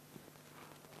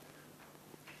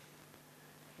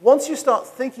 Once you start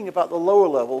thinking about the lower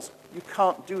levels, you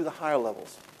can't do the higher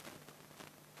levels.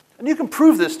 And you can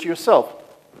prove this to yourself.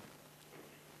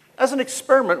 As an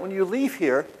experiment, when you leave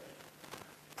here,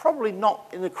 probably not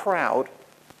in a crowd,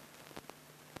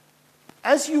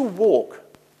 as you walk,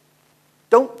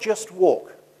 don't just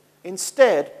walk.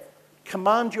 Instead,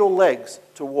 command your legs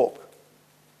to walk.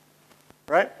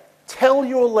 Right? Tell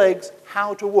your legs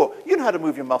how to walk. You know how to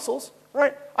move your muscles,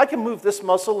 right? I can move this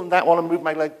muscle and that one and move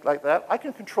my leg like that. I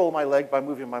can control my leg by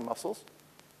moving my muscles.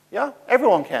 Yeah?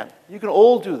 Everyone can. You can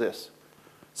all do this.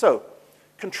 So,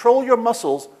 control your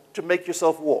muscles to make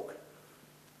yourself walk.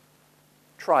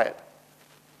 Try it.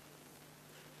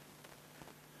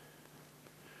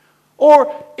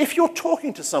 Or if you're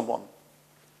talking to someone,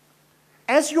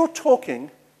 as you're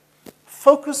talking,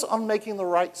 focus on making the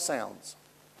right sounds.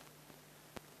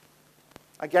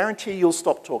 I guarantee you'll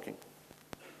stop talking.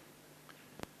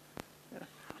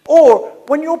 Or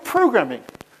when you're programming,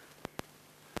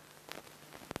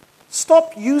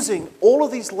 stop using all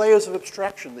of these layers of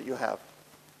abstraction that you have.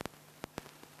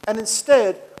 And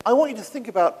instead, I want you to think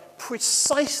about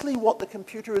precisely what the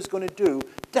computer is going to do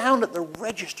down at the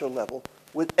register level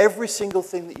with every single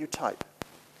thing that you type.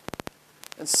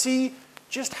 And see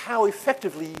just how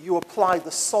effectively you apply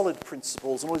the solid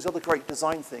principles and all these other great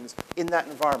design things in that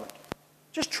environment.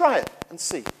 Just try it and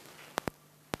see.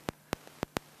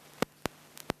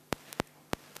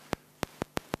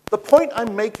 The point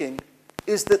I'm making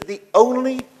is that the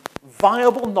only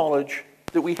viable knowledge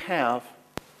that we have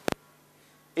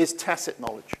is tacit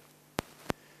knowledge.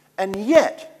 And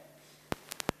yet,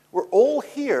 we're all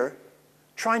here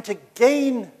trying to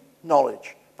gain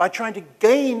knowledge by trying to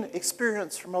gain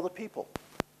experience from other people.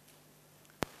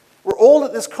 We're all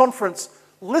at this conference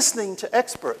listening to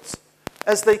experts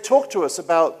as they talk to us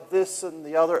about this and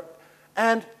the other,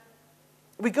 and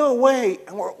we go away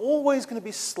and we're always going to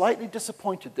be slightly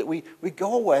disappointed that we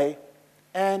go away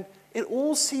and it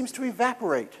all seems to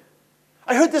evaporate.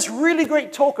 I heard this really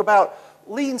great talk about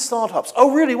lean startups.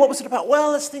 Oh, really? What was it about?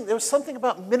 Well, let's think. There was something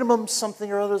about minimum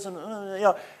something or others, and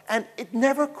and it's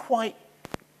never quite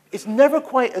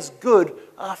as good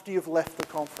after you've left the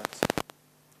conference.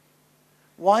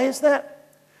 Why is that?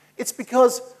 It's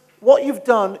because what you've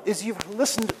done is you've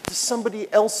listened to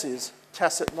somebody else's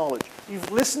tacit knowledge.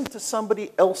 You've listened to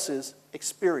somebody else's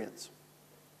experience.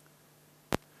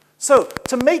 So,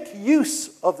 to make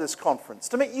use of this conference,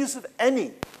 to make use of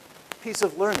any piece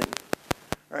of learning,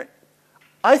 right,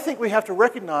 I think we have to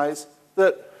recognize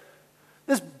that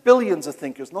there's billions of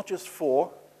thinkers, not just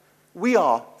 4. We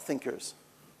are thinkers.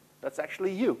 That's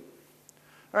actually you,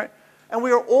 right? And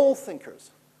we are all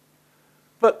thinkers.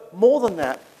 But more than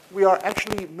that, we are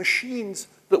actually machines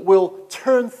that will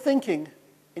turn thinking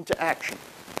into action.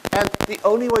 And the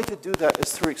only way to do that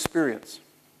is through experience.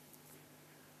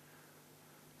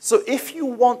 So if you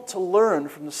want to learn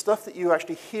from the stuff that you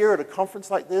actually hear at a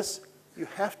conference like this, you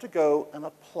have to go and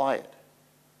apply it.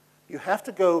 You have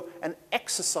to go and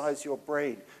exercise your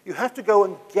brain. You have to go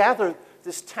and gather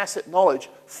this tacit knowledge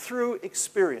through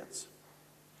experience.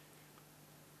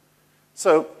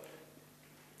 So,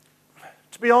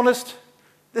 to be honest,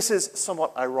 this is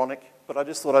somewhat ironic, but I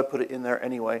just thought I'd put it in there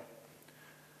anyway.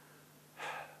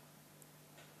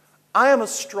 I am a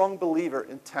strong believer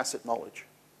in tacit knowledge.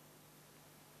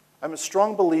 I'm a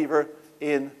strong believer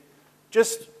in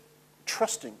just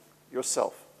trusting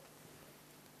yourself.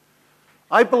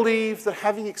 I believe that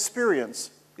having experience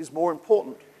is more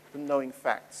important than knowing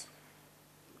facts.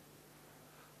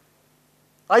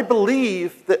 I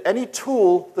believe that any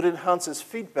tool that enhances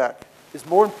feedback is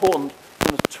more important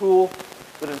than a tool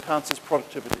that enhances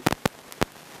productivity.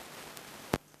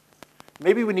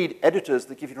 Maybe we need editors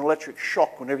that give you an electric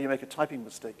shock whenever you make a typing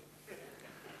mistake.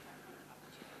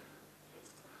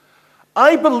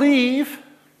 I believe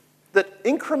that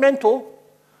incremental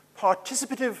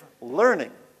participative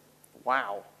learning,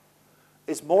 wow,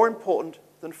 is more important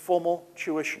than formal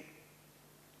tuition.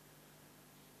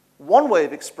 One way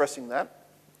of expressing that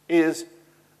is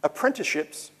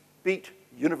apprenticeships beat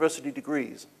university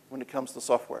degrees when it comes to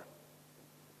software.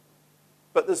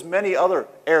 But there's many other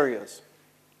areas.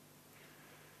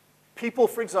 People,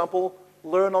 for example,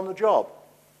 learn on the job.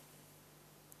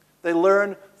 They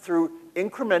learn through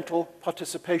incremental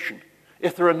participation.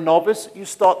 If they're a novice, you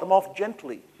start them off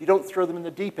gently. You don't throw them in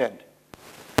the deep end.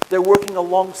 They're working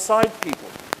alongside people.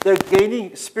 They're gaining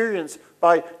experience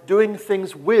by doing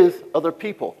things with other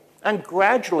people. And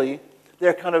gradually,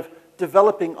 they're kind of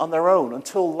developing on their own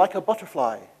until, like a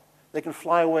butterfly, they can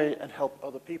fly away and help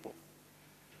other people.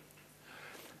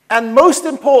 And most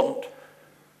important,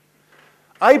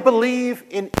 I believe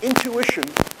in intuition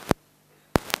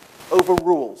over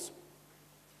rules.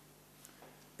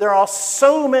 There are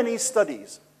so many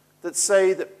studies that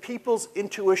say that people's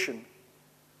intuition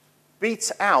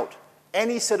beats out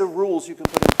any set of rules you can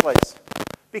put in place,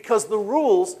 because the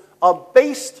rules are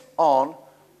based on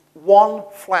one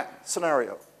flat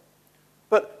scenario.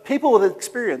 But people with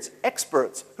experience,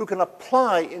 experts who can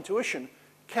apply intuition,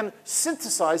 can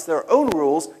synthesize their own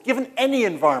rules given any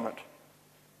environment.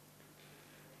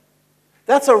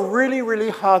 That's a really, really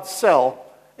hard sell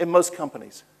in most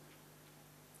companies.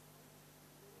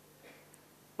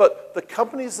 But the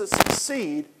companies that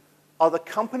succeed are the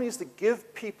companies that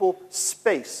give people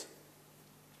space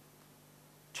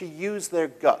to use their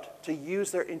gut, to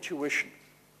use their intuition,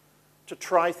 to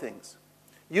try things.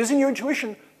 Using your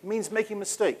intuition means making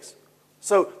mistakes.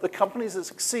 So the companies that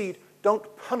succeed don't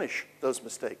punish those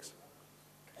mistakes.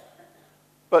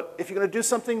 But if you're going to do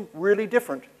something really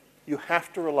different, you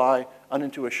have to rely on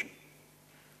intuition.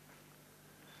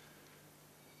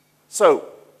 So,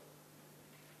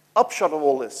 upshot of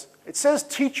all this. It says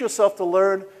teach yourself to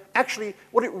learn. Actually,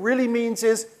 what it really means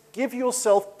is give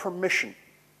yourself permission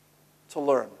to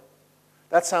learn.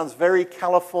 That sounds very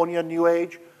California New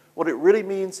Age. What it really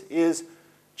means is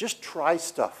just try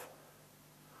stuff.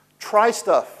 Try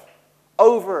stuff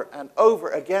over and over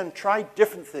again. Try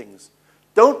different things.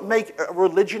 Don't make a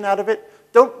religion out of it.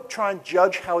 Don't try and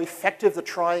judge how effective the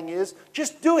trying is.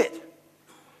 Just do it.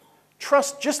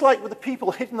 Trust, just like with the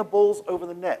people hitting the balls over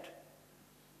the net.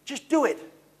 Just do it.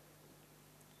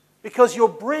 Because your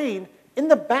brain, in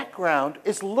the background,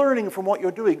 is learning from what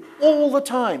you're doing all the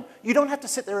time. You don't have to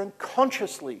sit there and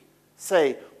consciously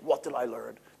say, what did I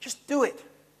learn? Just do it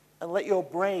and let your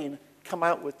brain come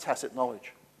out with tacit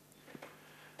knowledge.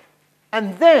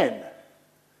 And then,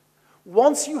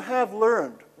 once you have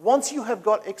learned, once you have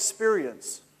got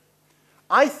experience,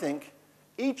 I think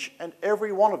each and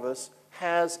every one of us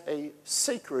has a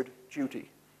sacred duty.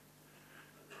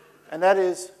 And that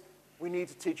is, we need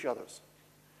to teach others.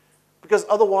 Because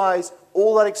otherwise,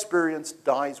 all that experience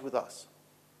dies with us.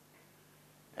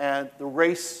 And the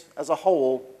race as a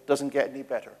whole doesn't get any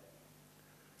better.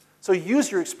 So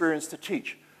use your experience to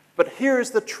teach. But here's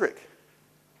the trick.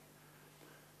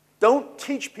 Don't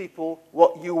teach people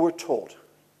what you were taught.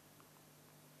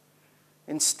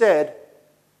 Instead,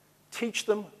 teach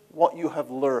them what you have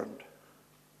learned.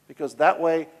 Because that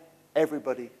way,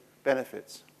 everybody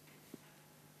benefits.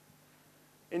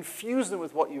 Infuse them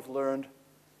with what you've learned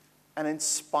and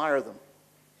inspire them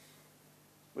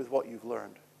with what you've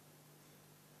learned.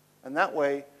 And that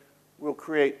way, we'll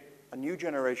create a new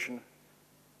generation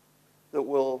that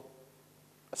will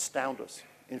astound us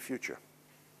in future.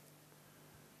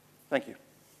 Thank you.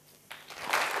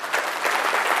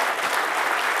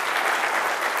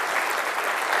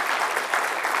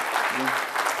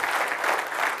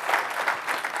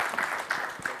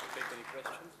 Take any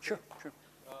questions? Sure, sure.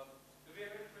 Do we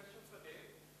have any questions?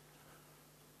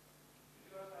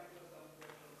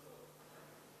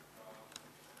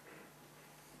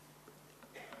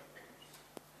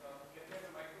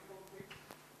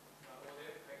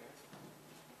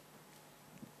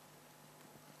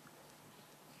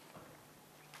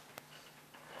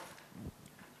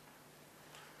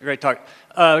 Great talk.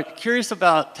 Curious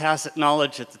about tacit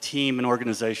knowledge at the team and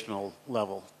organizational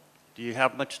level. Do you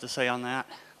have much to say on that?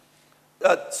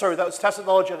 Sorry, that was tacit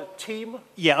knowledge at a team?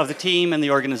 Yeah, of the team and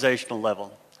the organizational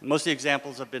level. Most of the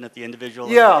examples have been at the individual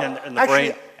and the actually,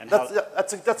 brain. And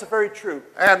that's a very true.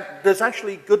 And there's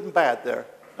actually good and bad there.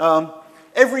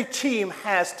 Every team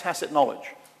has tacit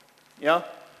knowledge. Yeah?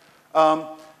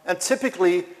 And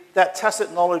typically, that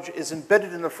tacit knowledge is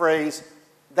embedded in the phrase,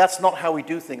 that's not how we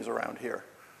do things around here.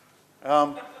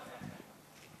 And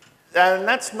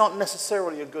that's not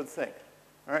necessarily a good thing.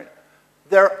 All right?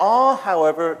 There are,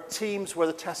 however, teams where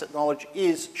the tacit knowledge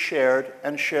is shared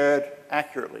and shared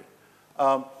accurately.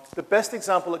 The best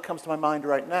example that comes to my mind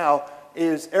right now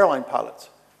is airline pilots,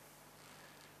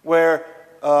 where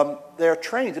they're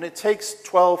trained, and it takes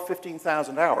 12,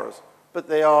 15,000 hours, but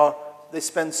they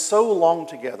spend so long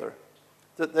together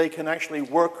that they can actually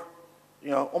work,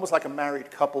 almost like a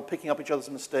married couple, picking up each other's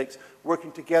mistakes,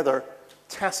 working together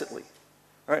tacitly.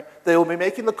 Right? They will be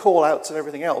making the call-outs and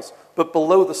everything else, but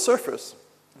below the surface,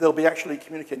 they'll be actually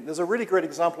communicating. There's a really great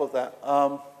example of that.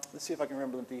 Let's see if I can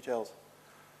remember the details.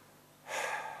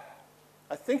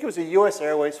 I think it was a US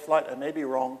Airways flight, I may be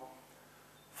wrong,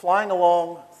 flying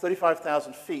along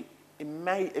 35,000 feet,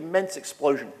 immense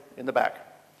explosion in the back.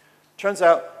 Turns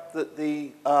out that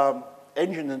the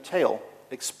engine and tail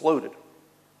exploded,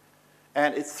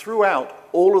 and it threw out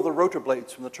all of the rotor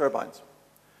blades from the turbines.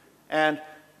 And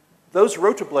those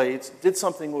rotor blades did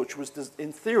something which was,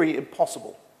 in theory,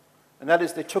 impossible. And that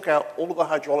is they took out all of the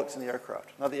hydraulics in the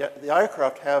aircraft. Now, the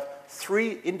aircraft have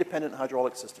 3 independent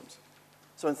hydraulic systems.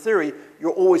 So in theory, you're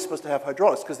always supposed to have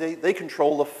hydraulics because they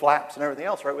control the flaps and everything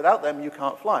else, right? Without them, you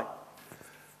can't fly.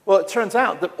 Well, it turns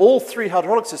out that all 3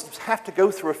 hydraulic systems have to go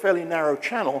through a fairly narrow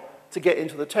channel to get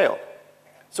into the tail.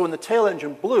 So when the tail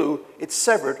engine blew, it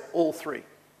severed all 3.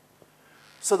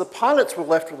 So the pilots were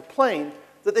left with a plane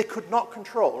that they could not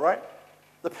control, right?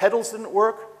 The pedals didn't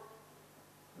work.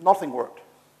 Nothing worked.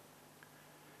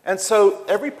 And so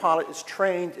every pilot is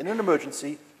trained in an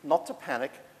emergency not to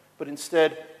panic, but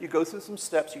instead you go through some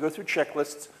steps, you go through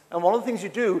checklists, and one of the things you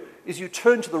do is you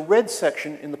turn to the red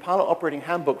section in the pilot operating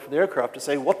handbook for the aircraft to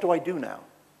say, what do I do now?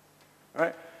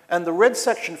 Right? And the red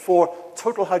section for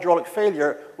total hydraulic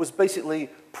failure was basically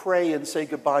pray and say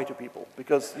goodbye to people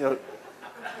because,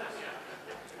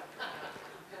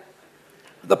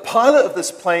 the pilot of this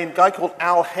plane, a guy called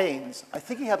Al Haynes, I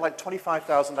think he had like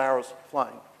 25,000 hours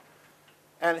flying.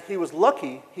 And he was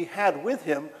lucky he had with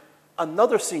him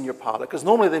another senior pilot, because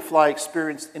normally they fly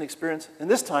experienced, inexperienced, and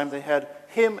this time they had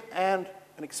him and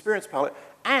an experienced pilot,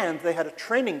 and they had a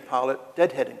training pilot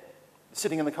deadheading,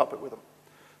 sitting in the cockpit with them.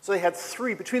 So they had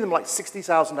 3, between them like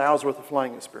 60,000 hours worth of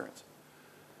flying experience.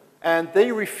 And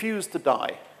they refused to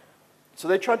die. So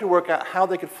they tried to work out how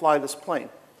they could fly this plane.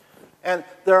 And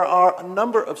there are a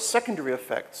number of secondary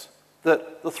effects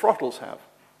that the throttles have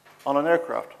on an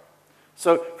aircraft.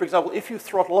 So, for example, if you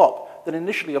throttle up, then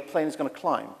initially a plane is going to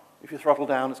climb. If you throttle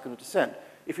down, it's going to descend.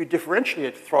 If you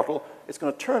differentiate the throttle, it's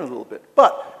going to turn a little bit.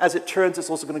 But as it turns, it's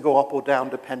also going to go up or down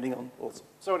depending on also.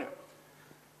 So anyway,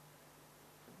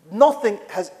 nothing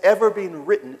has ever been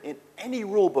written in any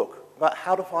rule book about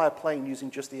how to fly a plane using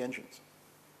just the engines.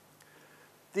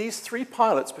 These 3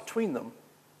 pilots between them,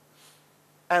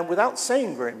 and without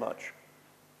saying very much,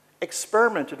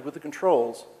 experimented with the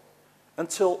controls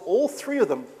until all 3 of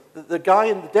them, the guy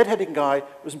and the deadheading guy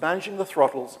was managing the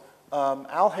throttles,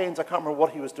 Al Haynes, I can't remember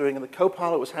what he was doing, and the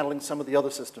co-pilot was handling some of the other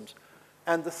systems.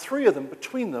 And the 3 of them,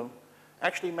 between them,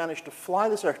 actually managed to fly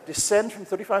this aircraft, descend from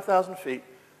 35,000 feet,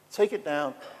 take it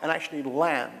down, and actually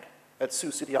land at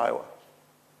Sioux City, Iowa.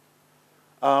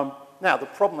 Now, the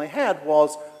problem they had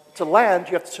was, to land,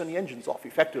 you have to turn the engines off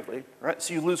effectively, right?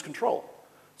 So you lose control.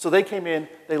 So they came in,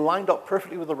 they lined up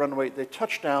perfectly with the runway, they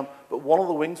touched down, but one of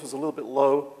the wings was a little bit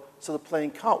low, so the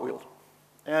plane cartwheeled.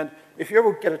 And if you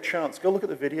ever get a chance, go look at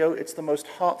the video. It's the most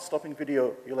heart-stopping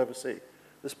video you'll ever see.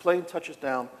 This plane touches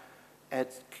down, and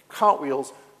it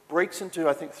cartwheels, breaks into,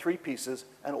 I think, 3 pieces,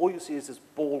 and all you see is this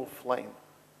ball of flame.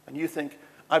 And you think,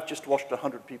 I've just watched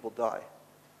 100 people die.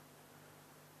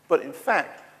 But in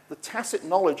fact, the tacit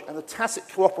knowledge and the tacit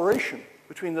cooperation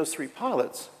between those 3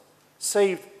 pilots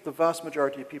saved the vast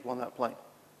majority of people on that plane.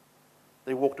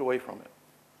 They walked away from it.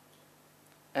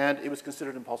 And it was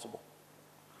considered impossible.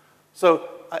 So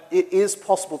it is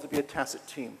possible to be a tacit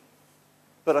team.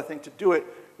 But I think to do it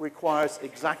requires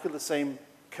exactly the same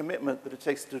commitment that it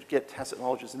takes to get tacit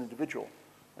knowledge as an individual.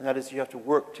 And that is you have to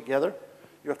work together,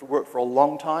 you have to work for a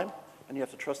long time, and you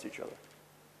have to trust each other.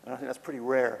 And I think that's pretty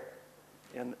rare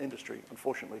in industry,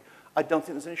 unfortunately. I don't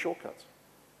think there's any shortcuts.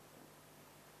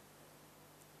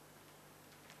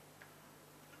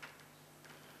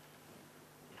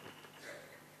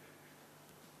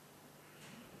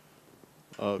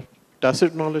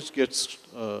 Tacit knowledge gets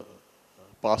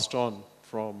passed on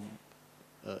from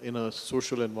in a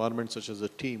social environment such as a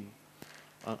team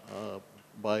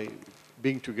by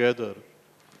being together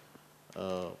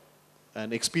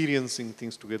and experiencing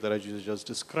things together as you just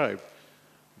described.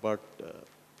 But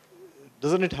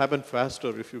doesn't it happen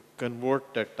faster if you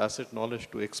convert that tacit knowledge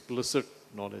to explicit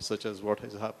knowledge, such as what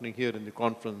is happening here in the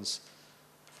conference?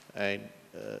 And,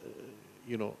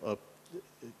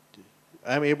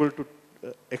 I'm able to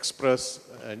express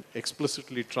and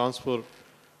explicitly transfer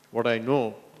what I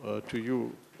know to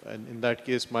you. And in that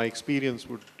case, my experience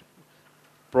would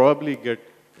probably get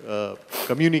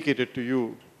communicated to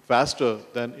you faster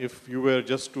than if you were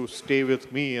just to stay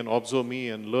with me and observe me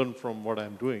and learn from what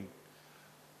I'm doing.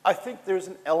 I think there's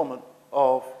an element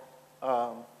of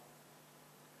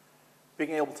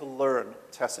being able to learn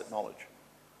tacit knowledge,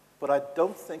 but I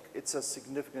don't think it's as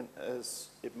significant as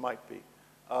it might be.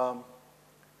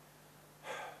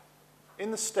 In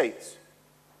the States,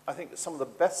 I think that some of the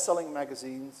best-selling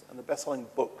magazines and the best-selling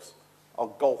books are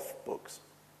golf books.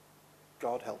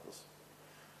 God help us.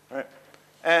 Right?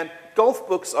 And golf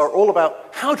books are all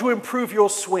about how to improve your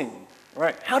swing,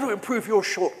 right? How to improve your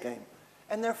short game.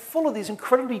 And they're full of these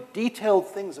incredibly detailed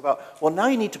things about, well, now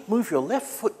you need to move your left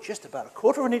foot just about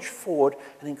 1/4 of an inch forward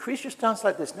and increase your stance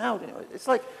like this. Now, it's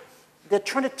like they're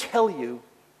trying to tell you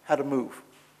how to move.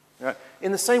 Right?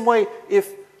 In the same way,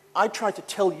 if I try to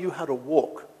tell you how to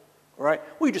walk, right?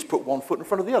 Well, you just put one foot in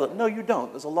front of the other. No, you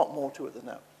don't. There's a lot more to it than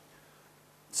that.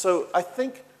 So I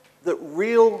think that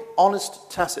real,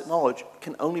 honest, tacit knowledge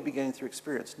can only be gained through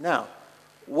experience. Now,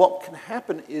 what can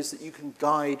happen is that you can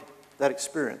guide that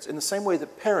experience in the same way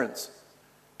that parents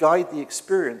guide the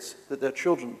experience that their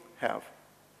children have,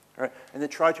 right? And they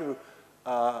try to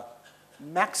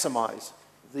maximize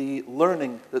the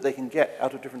learning that they can get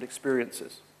out of different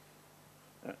experiences.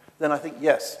 Then I think,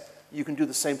 yes, you can do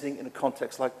the same thing in a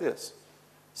context like this.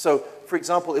 So, for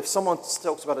example, if someone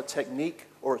talks about a technique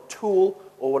or a tool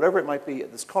or whatever it might be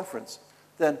at this conference,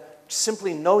 then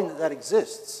simply knowing that that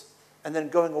exists and then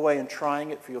going away and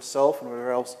trying it for yourself and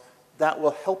wherever else, that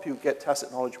will help you get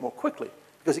tacit knowledge more quickly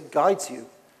because it guides you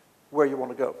where you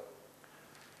want to go.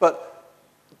 But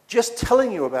just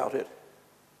telling you about it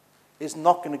is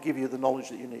not going to give you the knowledge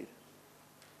that you need.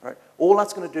 Right? All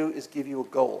that's going to do is give you a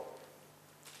goal.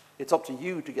 It's up to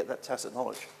you to get that tacit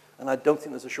knowledge, and I don't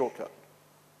think there's a shortcut.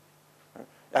 Right?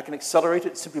 I can accelerate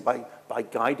it simply by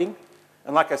guiding.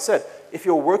 And like I said, if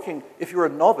you're a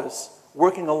novice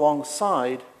working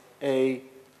alongside an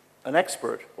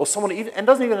expert, or someone even, and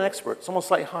doesn't even an expert, someone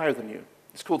slightly higher than you,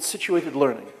 it's called situated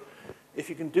learning. If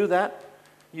you can do that,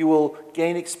 you will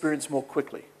gain experience more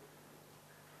quickly.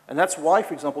 And that's why,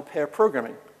 for example, pair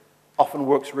programming often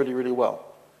works really, really well.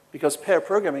 Because pair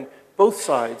programming, both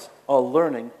sides are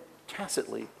learning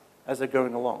tacitly as they're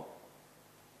going along.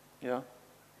 Yeah?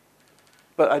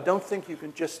 But I don't think you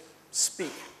can just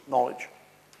speak knowledge.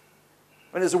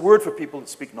 I mean, there's a word for people that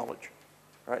speak knowledge,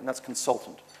 right? And that's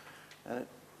consultant. And it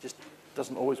just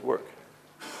doesn't always work.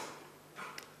 I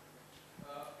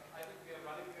think we are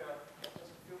running just a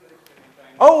few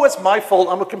minutes. Oh, it's my fault.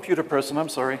 I'm a computer person. I'm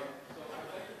sorry.